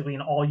basically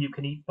an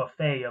all-you-can-eat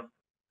buffet of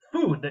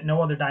food that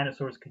no other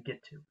dinosaurs could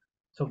get to.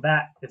 So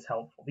that is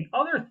helpful. The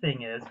other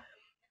thing is,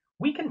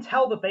 we can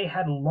tell that they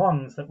had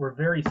lungs that were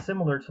very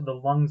similar to the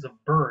lungs of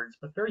birds,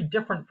 but very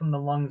different from the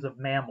lungs of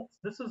mammals.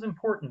 This is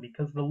important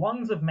because the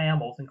lungs of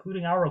mammals,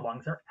 including our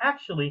lungs, are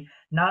actually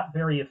not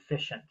very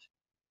efficient.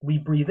 We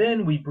breathe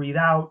in, we breathe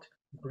out,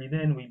 breathe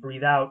in, we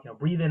breathe out,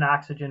 breathe in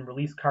oxygen,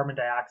 release carbon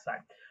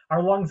dioxide.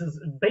 Our lungs is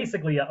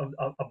basically a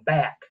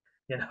bag,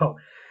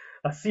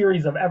 a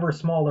series of ever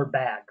smaller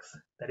bags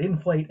that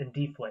inflate and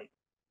deflate.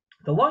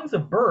 The lungs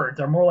of birds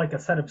are more like a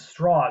set of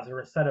straws or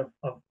a set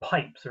of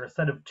pipes or a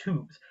set of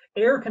tubes.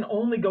 Air can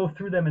only go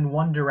through them in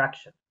one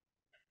direction.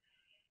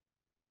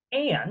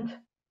 And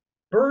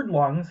bird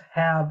lungs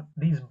have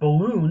these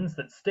balloons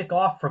that stick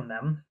off from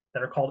them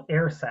that are called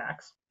air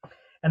sacs.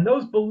 And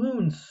those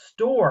balloons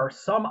store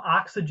some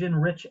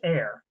oxygen-rich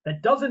air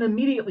that doesn't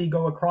immediately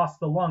go across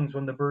the lungs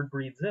when the bird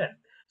breathes in.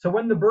 So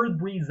when the bird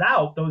breathes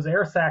out, those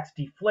air sacs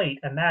deflate,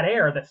 and that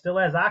air that still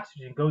has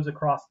oxygen goes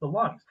across the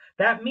lungs.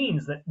 That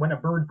means that when a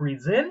bird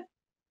breathes in,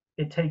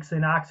 it takes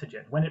in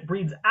oxygen. When it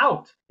breathes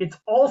out, it's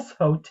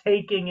also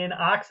taking in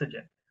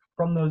oxygen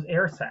from those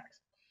air sacs.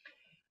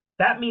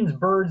 That means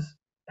birds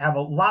have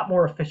a lot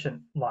more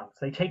efficient lungs.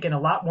 They take in a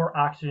lot more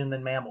oxygen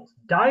than mammals.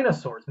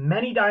 Dinosaurs,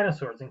 many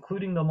dinosaurs,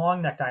 including the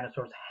long-necked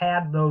dinosaurs,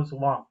 had those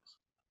lungs.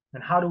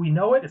 And how do we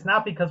know it? It's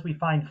not because we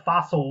find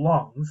fossil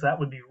lungs. That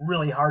would be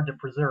really hard to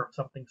preserve,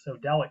 something so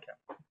delicate.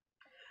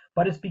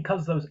 But it's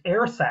because those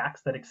air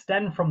sacs that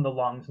extend from the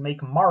lungs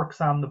make marks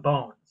on the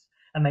bones,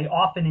 and they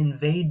often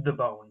invade the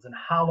bones and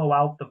hollow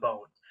out the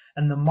bones.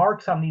 And the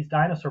marks on these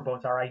dinosaur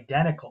bones are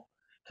identical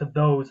to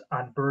those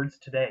on birds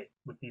today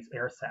with these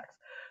air sacs.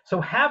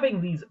 So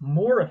having these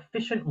more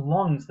efficient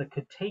lungs that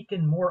could take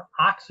in more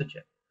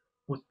oxygen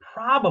was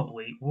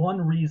probably one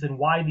reason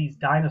why these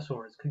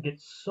dinosaurs could get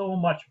so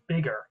much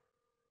bigger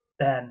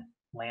than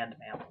land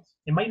mammals.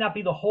 It might not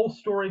be the whole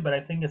story, but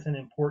I think it's an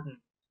important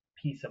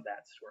piece of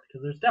that story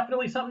because there's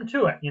definitely something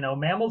to it.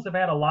 Mammals have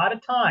had a lot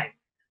of time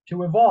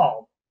to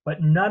evolve,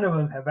 but none of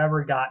them have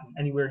ever gotten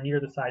anywhere near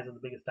the size of the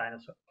biggest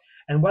dinosaur.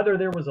 And whether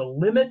there was a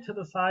limit to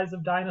the size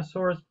of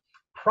dinosaurs,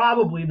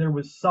 probably there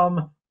was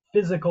some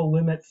physical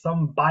limit,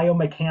 some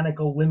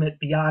biomechanical limit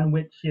beyond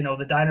which,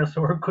 the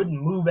dinosaur couldn't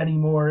move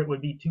anymore. It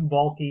would be too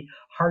bulky.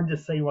 Hard to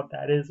say what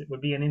that is. It would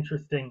be an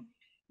interesting,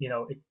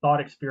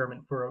 thought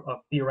experiment for a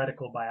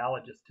theoretical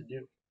biologist to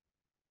do.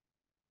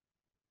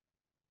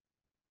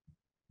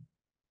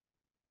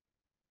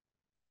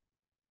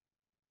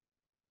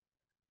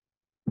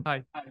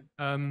 Hi.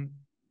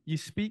 You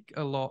speak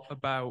a lot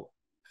about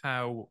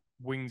how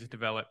wings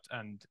developed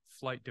and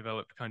flight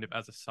developed kind of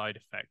as a side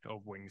effect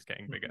of wings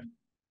getting bigger.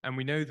 And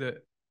we know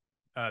that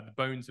the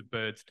bones of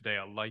birds today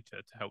are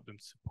lighter to help them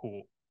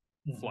support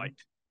flight.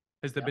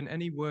 Has there been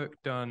any work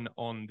done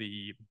on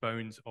the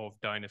bones of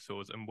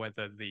dinosaurs and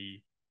whether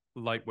the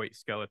lightweight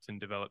skeleton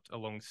developed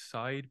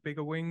alongside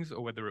bigger wings,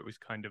 or whether it was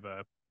kind of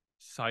a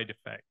side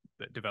effect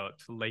that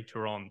developed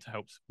later on to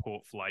help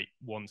support flight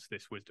once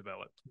this was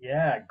developed?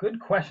 Yeah, good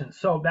question.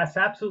 So that's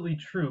absolutely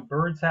true.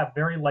 Birds have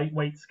very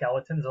lightweight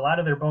skeletons. A lot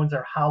of their bones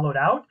are hollowed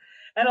out,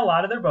 and a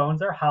lot of their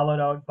bones are hollowed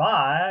out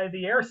by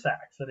the air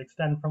sacs that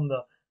extend from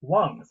the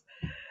lungs.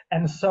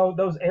 And so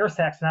those air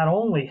sacs not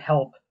only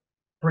help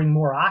bring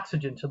more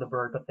oxygen to the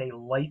bird, but they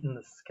lighten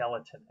the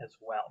skeleton as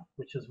well,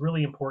 which is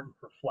really important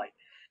for flight.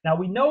 Now,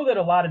 we know that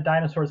a lot of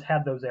dinosaurs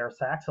had those air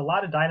sacs. A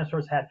lot of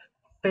dinosaurs had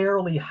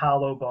fairly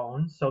hollow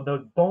bones. So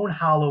the bone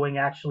hollowing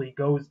actually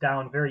goes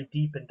down very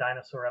deep in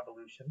dinosaur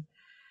evolution.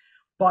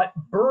 But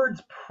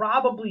birds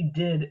probably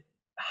did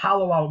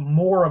hollow out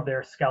more of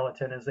their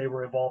skeleton as they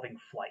were evolving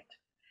flight.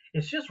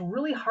 It's just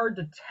really hard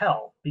to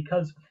tell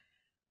because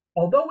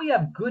although we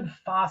have good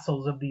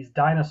fossils of these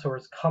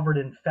dinosaurs covered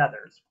in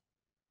feathers,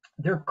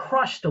 they're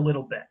crushed a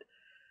little bit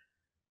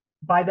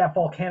by that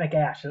volcanic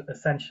ash,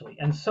 essentially.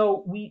 And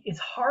so it's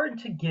hard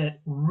to get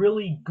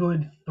really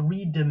good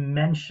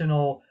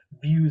three-dimensional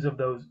views of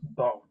those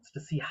bones to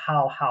see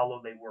how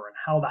hollow they were and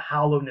how the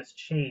hollowness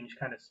changed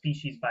kind of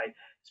species by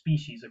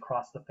species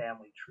across the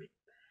family tree.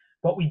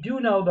 What we do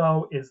know,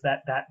 though, is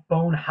that that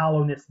bone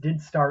hollowness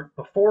did start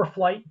before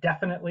flight,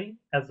 definitely,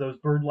 as those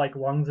bird-like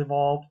lungs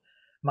evolved.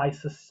 My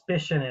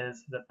suspicion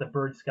is that the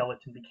bird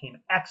skeleton became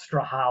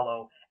extra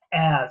hollow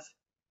as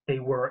they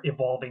were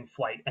evolving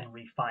flight and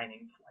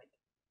refining flight.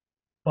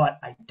 But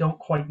I don't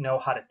quite know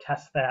how to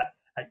test that.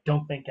 I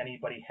don't think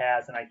anybody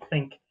has, and I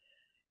think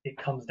it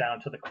comes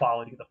down to the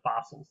quality of the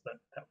fossils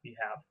that we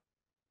have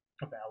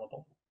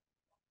available.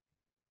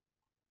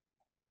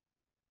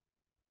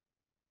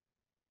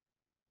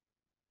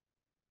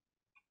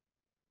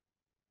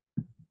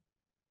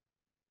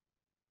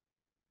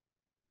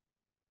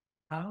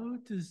 How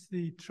does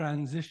the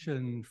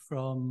transition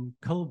from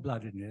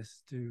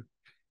cold-bloodedness to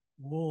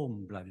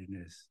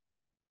warm-bloodedness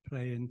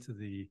play into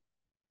the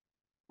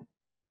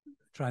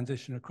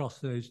transition across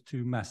those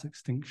two mass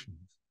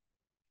extinctions?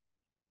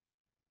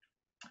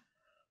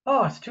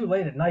 Oh, it's too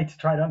late at night to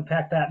try to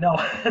unpack that. No,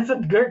 it's a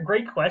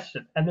great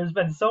question. And there's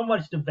been so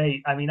much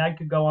debate. I mean, I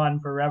could go on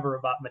forever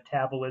about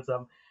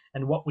metabolism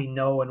and what we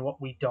know and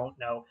what we don't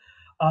know.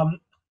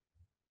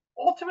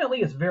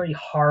 Ultimately, it's very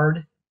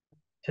hard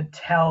to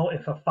tell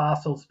if a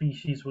fossil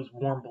species was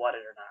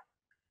warm-blooded or not.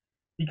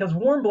 Because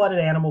warm-blooded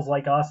animals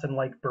like us and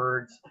like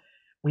birds,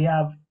 we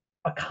have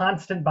a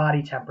constant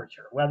body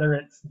temperature, whether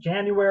it's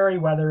January,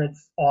 whether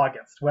it's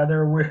August,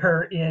 whether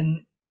we're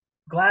in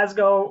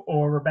Glasgow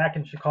or we're back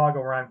in Chicago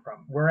where I'm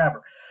from,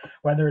 wherever,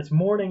 whether it's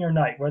morning or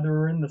night, whether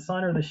we're in the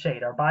sun or the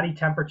shade, our body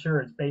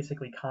temperature is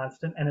basically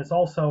constant, and it's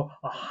also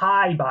a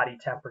high body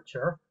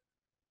temperature,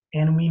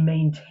 and we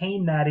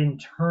maintain that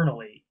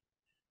internally.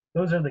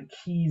 Those are the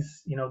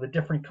keys, the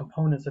different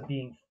components of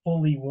being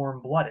fully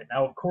warm-blooded.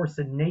 Now, of course,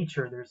 in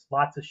nature, there's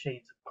lots of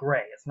shades of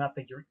gray. It's not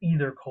that you're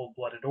either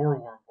cold-blooded or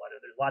warm-blooded.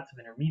 There's lots of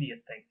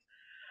intermediate things.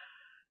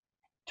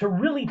 To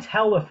really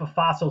tell if a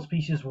fossil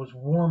species was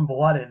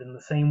warm-blooded in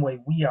the same way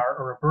we are,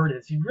 or a bird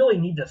is, you'd really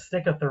need to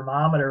stick a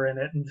thermometer in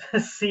it and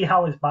just see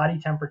how his body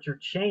temperature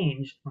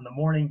changed from the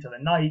morning to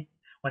the night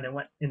when it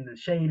went in the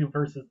shade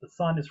versus the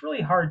sun. It's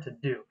really hard to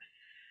do.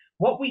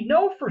 What we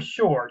know for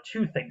sure,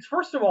 two things.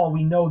 First of all,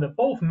 we know that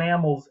both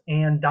mammals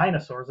and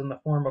dinosaurs in the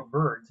form of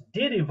birds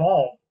did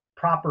evolve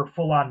proper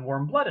full-on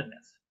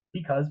warm-bloodedness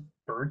because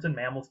birds and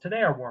mammals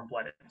today are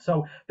warm-blooded.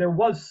 So there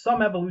was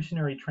some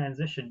evolutionary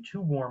transition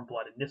to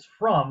warm-bloodedness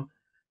from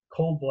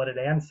cold-blooded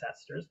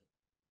ancestors.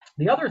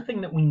 The other thing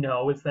that we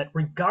know is that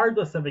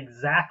regardless of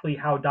exactly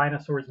how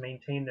dinosaurs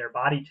maintained their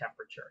body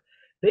temperature,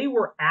 they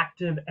were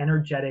active,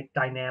 energetic,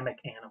 dynamic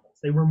animals.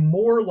 They were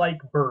more like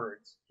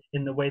birds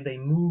in the way they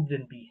moved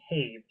and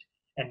behaved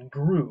and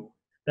grew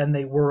than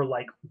they were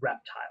like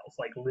reptiles,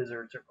 like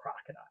lizards or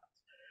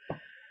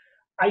crocodiles.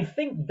 I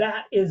think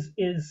that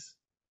is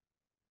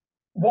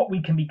what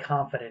we can be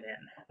confident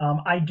in.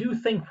 I do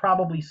think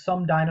probably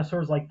some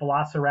dinosaurs like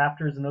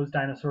velociraptors and those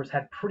dinosaurs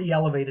had pretty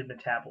elevated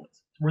metabolisms.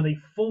 Were they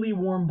fully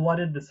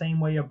warm-blooded the same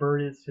way a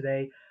bird is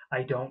today?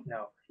 I don't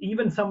know.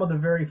 Even some of the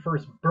very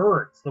first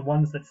birds, the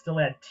ones that still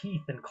had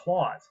teeth and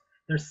claws,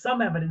 there's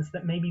some evidence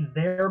that maybe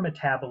their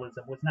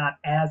metabolism was not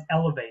as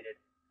elevated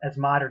as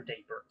modern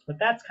day birds. But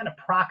that's kind of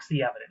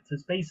proxy evidence.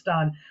 It's based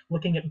on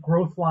looking at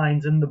growth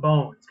lines in the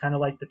bones, kind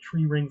of like the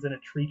tree rings in a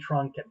tree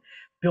trunk, and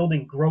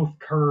building growth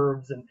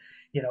curves and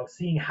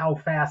seeing how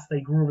fast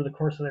they grew over the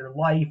course of their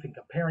life and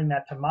comparing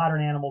that to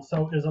modern animals.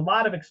 So there's a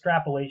lot of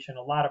extrapolation,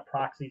 a lot of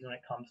proxies when it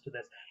comes to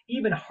this.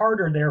 Even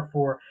harder,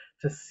 therefore,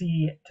 to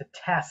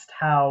test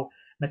how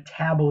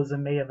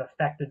metabolism may have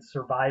affected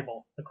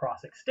survival across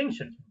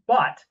extinctions.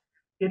 But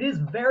it is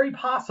very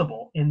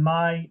possible, in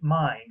my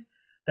mind,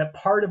 that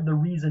part of the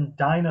reason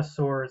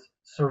dinosaurs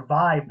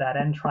survived that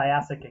end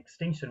Triassic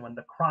extinction when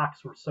the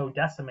crocs were so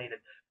decimated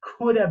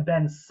could have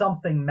been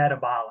something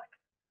metabolic,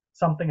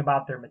 something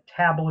about their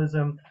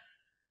metabolism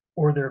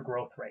or their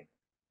growth rate.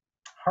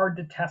 Hard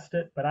to test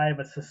it, but I have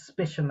a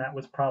suspicion that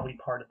was probably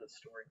part of the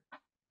story.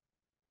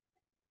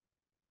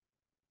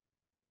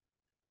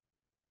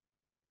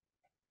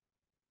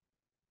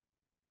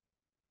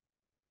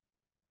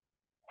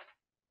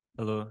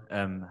 Hello.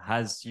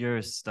 Has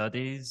your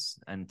studies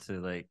into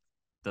like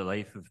the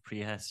life of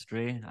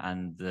prehistory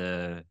and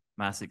the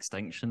mass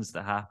extinctions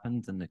that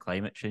happened and the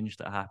climate change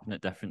that happened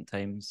at different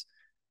times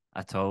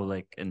at all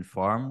like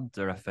informed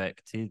or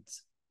affected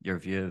your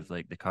view of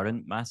like the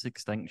current mass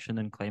extinction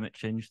and climate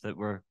change that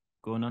we're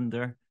going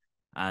under,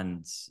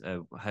 and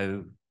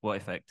what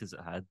effect has it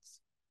had?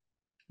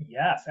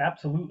 Yes,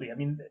 absolutely. I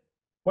mean,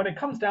 when it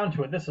comes down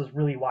to it, this is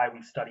really why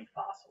we study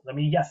fossils. I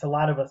mean, yes, a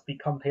lot of us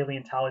become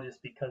paleontologists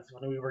because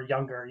when we were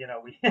younger,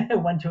 we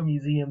went to a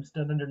museum,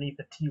 stood underneath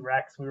a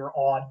T-Rex, we were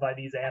awed by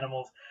these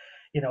animals,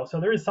 so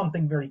there is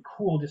something very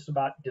cool just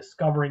about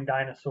discovering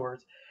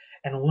dinosaurs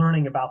and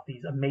learning about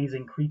these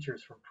amazing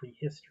creatures from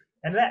prehistory.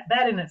 And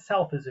that in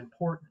itself is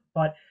important.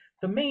 But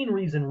the main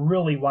reason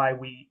really why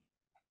we,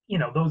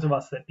 those of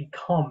us that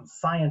become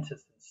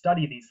scientists and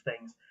study these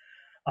things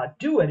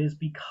do it is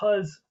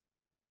because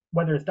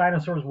whether it's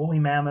dinosaurs, woolly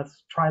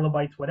mammoths,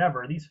 trilobites,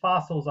 whatever, these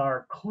fossils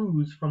are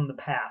clues from the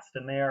past,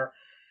 and they are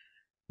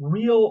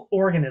real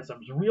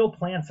organisms, real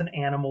plants and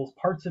animals,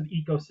 parts of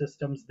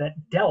ecosystems that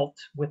dealt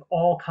with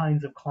all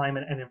kinds of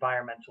climate and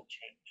environmental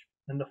change.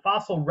 And the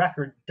fossil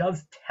record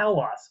does tell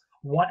us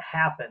what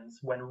happens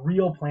when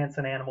real plants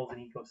and animals and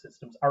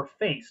ecosystems are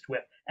faced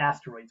with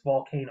asteroids,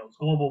 volcanoes,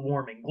 global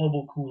warming,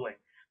 global cooling,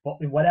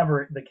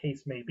 whatever the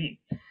case may be.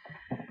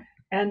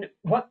 And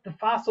what the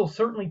fossils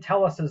certainly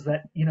tell us is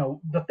that,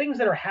 the things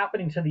that are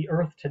happening to the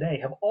Earth today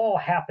have all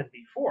happened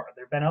before.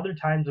 There have been other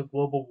times of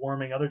global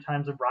warming, other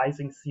times of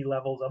rising sea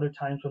levels, other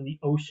times when the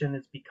ocean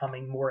is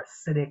becoming more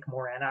acidic,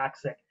 more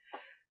anoxic.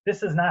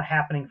 This is not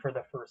happening for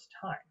the first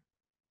time.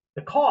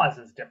 The cause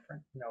is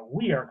different.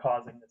 We are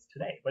causing this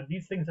today, but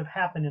these things have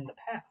happened in the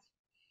past.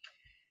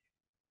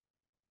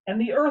 And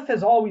the Earth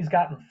has always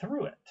gotten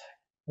through it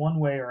one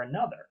way or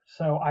another.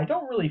 So I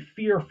don't really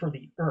fear for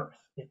the Earth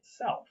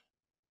itself.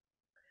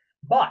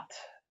 But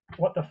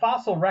what the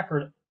fossil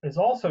record is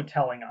also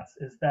telling us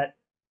is that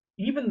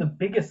even the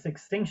biggest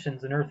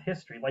extinctions in Earth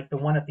history, like the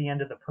one at the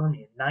end of the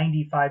Permian,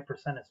 95%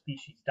 of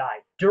species died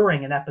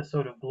during an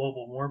episode of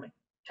global warming.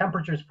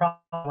 Temperatures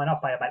probably went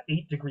up by about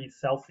 8 degrees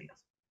Celsius.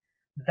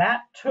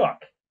 That took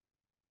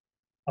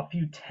a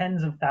few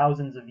tens of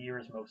thousands of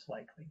years, most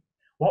likely.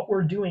 What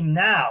we're doing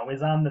now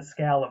is on the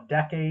scale of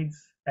decades,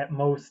 at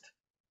most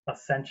a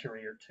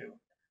century or two.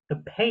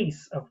 The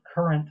pace of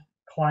current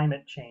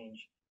climate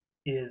change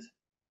is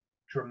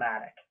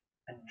dramatic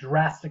and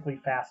drastically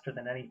faster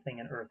than anything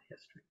in Earth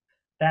history.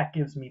 That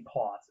gives me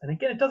pause. And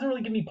again, it doesn't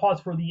really give me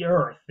pause for the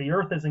Earth. The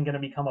Earth isn't going to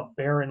become a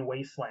barren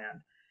wasteland.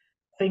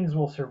 Things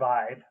will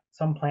survive.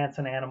 Some plants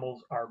and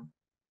animals are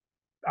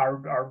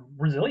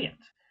resilient.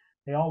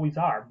 They always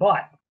are.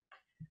 But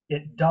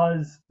it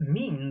does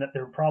mean that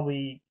there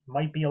probably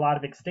might be a lot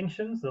of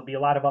extinctions. There'll be a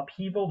lot of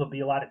upheaval. There'll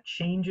be a lot of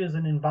changes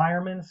in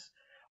environments.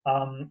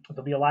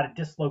 There'll be a lot of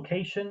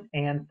dislocation.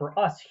 And for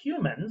us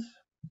humans,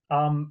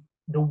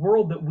 the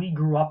world that we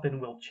grew up in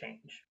will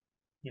change.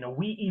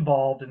 We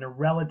evolved in a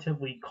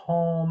relatively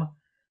calm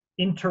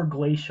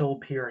interglacial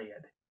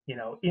period,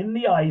 in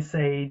the Ice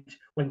Age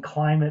when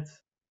climates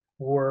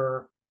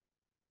were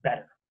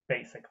better,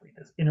 basically,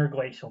 this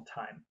interglacial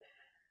time.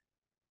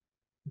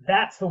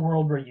 That's the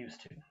world we're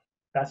used to.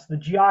 That's the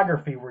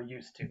geography we're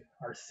used to.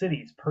 Our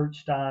cities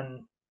perched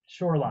on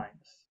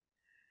shorelines.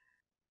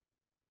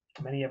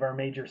 Many of our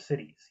major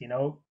cities,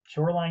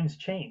 shorelines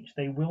change.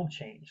 They will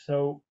change.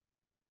 So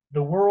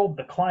the world,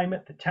 the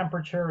climate, the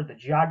temperature, the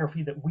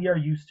geography that we are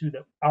used to,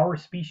 that our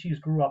species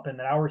grew up in,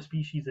 that our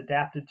species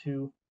adapted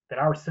to, that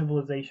our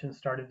civilization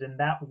started in,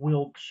 that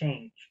will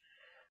change.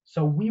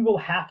 So we will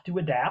have to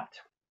adapt.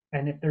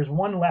 And if there's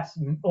one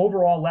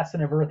overall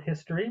lesson of Earth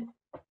history,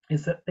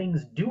 is that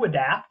things do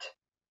adapt,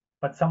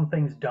 but some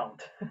things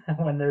don't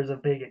when there's a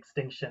big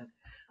extinction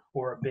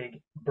or a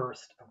big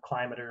burst of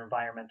climate or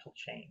environmental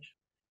change.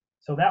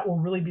 So that will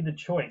really be the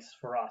choice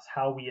for us,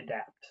 how we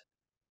adapt.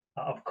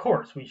 Of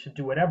course, we should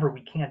do whatever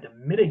we can to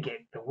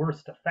mitigate the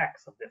worst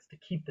effects of this, to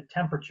keep the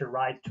temperature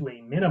rise to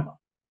a minimum.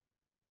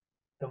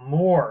 The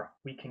more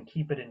we can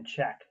keep it in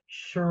check,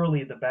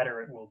 surely the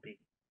better it will be.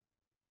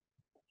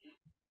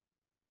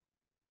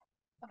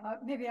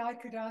 Maybe I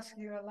could ask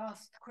you a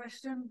last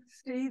question,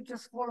 Steve,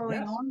 just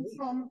following Yes, on please.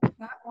 from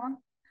that one.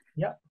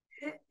 Yep.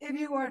 If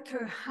you were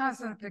to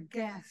hazard a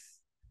guess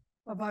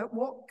about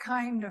what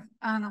kind of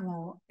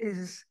animal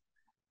is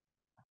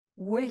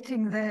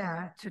waiting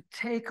there to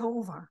take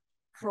over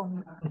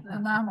from the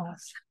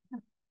mammals.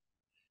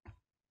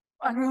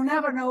 And we'll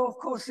never know, of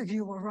course, if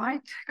you were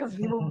right, because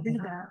we won't be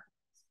there.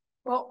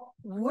 But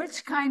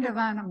which kind of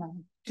animal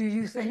do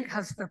you think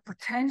has the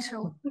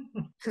potential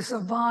to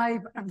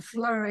survive and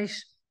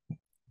flourish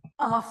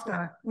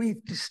after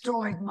we've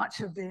destroyed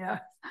much of the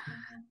Earth.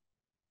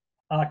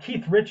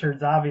 Keith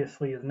Richards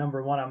obviously is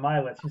 #1 on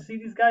my list. You see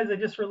these guys, they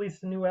just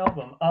released a new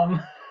album.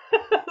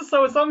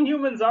 So some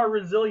humans are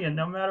resilient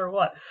no matter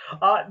what.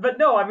 But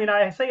no, I mean,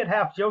 I say it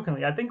half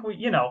jokingly. I think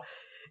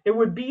it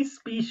would be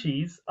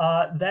species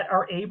that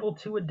are able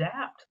to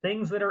adapt,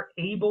 things that are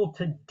able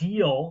to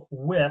deal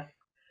with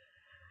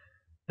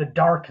the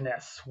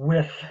darkness,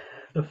 with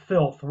the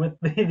filth, with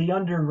the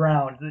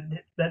underground,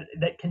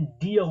 that can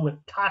deal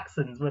with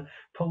toxins, with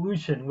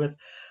pollution, with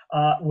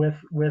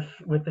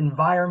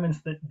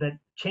environments that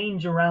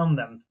change around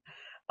them.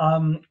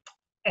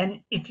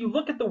 And if you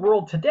look at the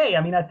world today,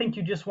 I mean, I think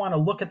you just want to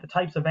look at the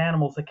types of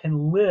animals that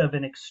can live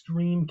in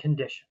extreme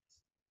conditions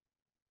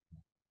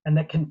and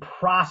that can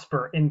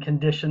prosper in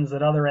conditions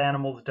that other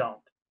animals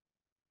don't.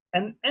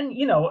 And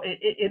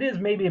it is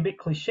maybe a bit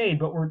cliched,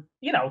 but we're,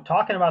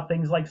 talking about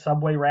things like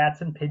subway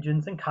rats and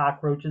pigeons and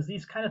cockroaches,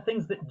 these kind of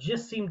things that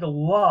just seem to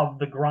love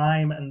the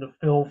grime and the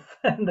filth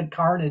and the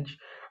carnage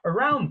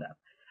around them.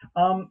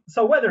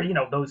 So whether,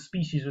 those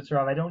species would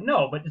survive, I don't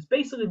know, but it's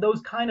basically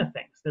those kind of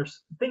things.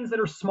 There's things that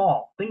are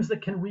small, things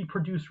that can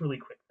reproduce really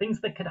quick, things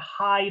that could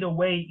hide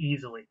away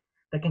easily,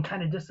 that can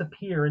kind of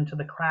disappear into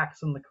the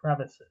cracks and the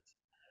crevices,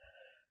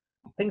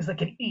 things that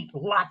can eat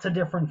lots of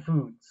different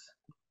foods.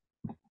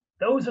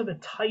 Those are the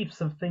types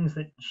of things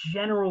that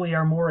generally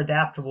are more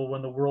adaptable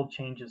when the world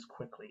changes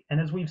quickly. And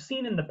as we've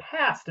seen in the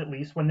past, at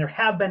least, when there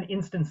have been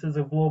instances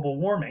of global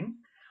warming,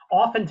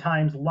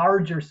 oftentimes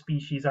larger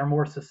species are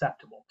more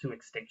susceptible to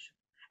extinction.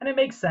 And it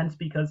makes sense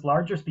because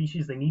larger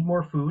species, they need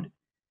more food.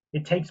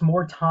 It takes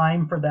more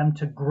time for them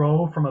to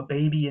grow from a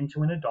baby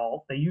into an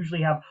adult. They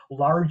usually have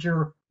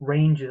larger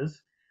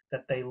ranges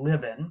that they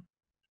live in,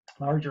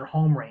 larger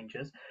home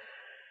ranges.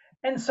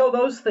 And so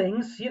those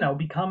things,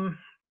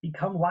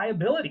 become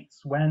liabilities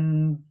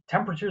when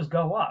temperatures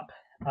go up.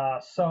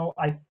 So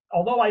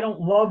although I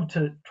don't love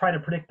to try to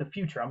predict the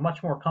future, I'm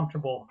much more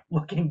comfortable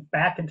looking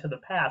back into the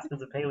past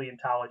as a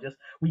paleontologist.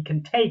 We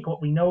can take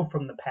what we know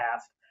from the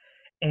past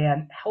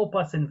and help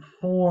us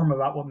inform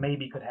about what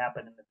maybe could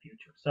happen in the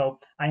future. So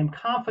I am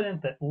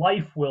confident that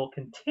life will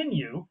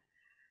continue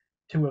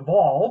to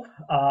evolve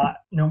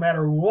no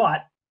matter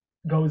what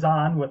goes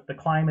on with the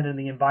climate and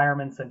the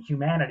environments and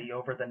humanity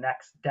over the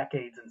next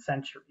decades and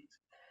centuries.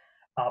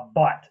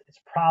 But it's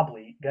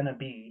probably going to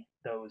be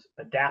those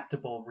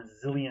adaptable,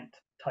 resilient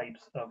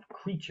types of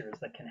creatures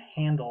that can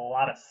handle a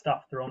lot of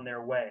stuff thrown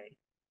their way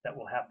that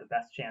will have the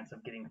best chance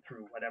of getting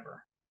through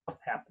whatever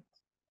happens.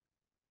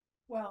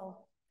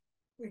 Well,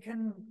 we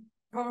can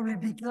probably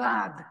be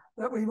glad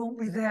that we won't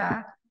be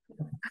there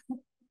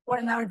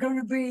when there are going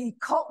to be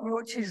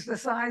cockroaches the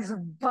size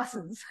of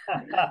buses.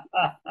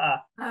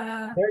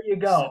 There you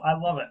go. I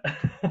love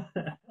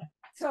it.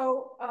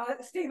 So,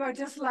 Steve, I'd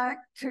just like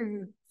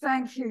to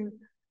thank you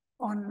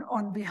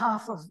on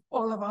behalf of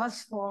all of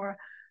us for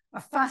a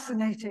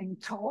fascinating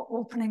talk,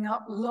 opening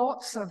up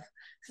lots of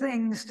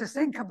things to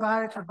think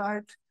about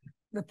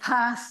the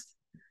past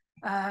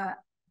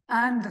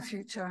and the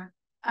future.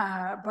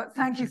 But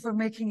thank you for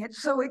making it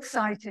so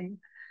exciting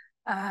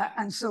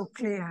and so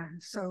clear.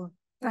 So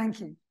thank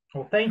you.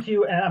 Well, thank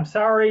you. And I'm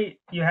sorry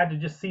you had to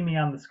just see me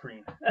on the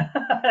screen.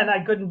 And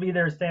I couldn't be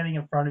there standing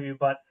in front of you,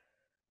 but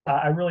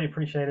I really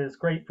appreciate it. It's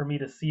great for me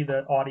to see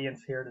the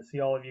audience here, to see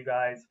all of you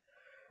guys.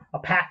 A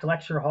packed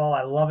lecture hall.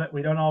 I love it.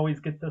 We don't always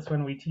get this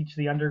when we teach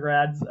the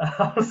undergrads.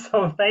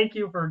 So thank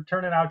you for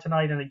turning out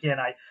tonight. And again,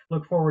 I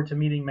look forward to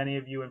meeting many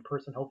of you in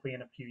person, hopefully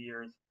in a few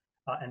years.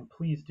 And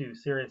please do,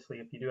 seriously,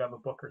 if you do have a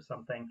book or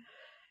something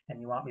and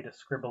you want me to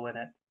scribble in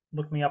it,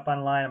 look me up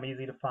online. I'm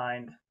easy to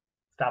find.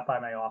 Stop by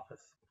my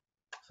office.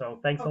 So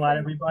thanks a lot,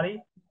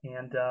 everybody.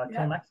 And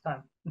till next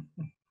time.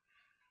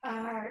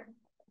 Bye.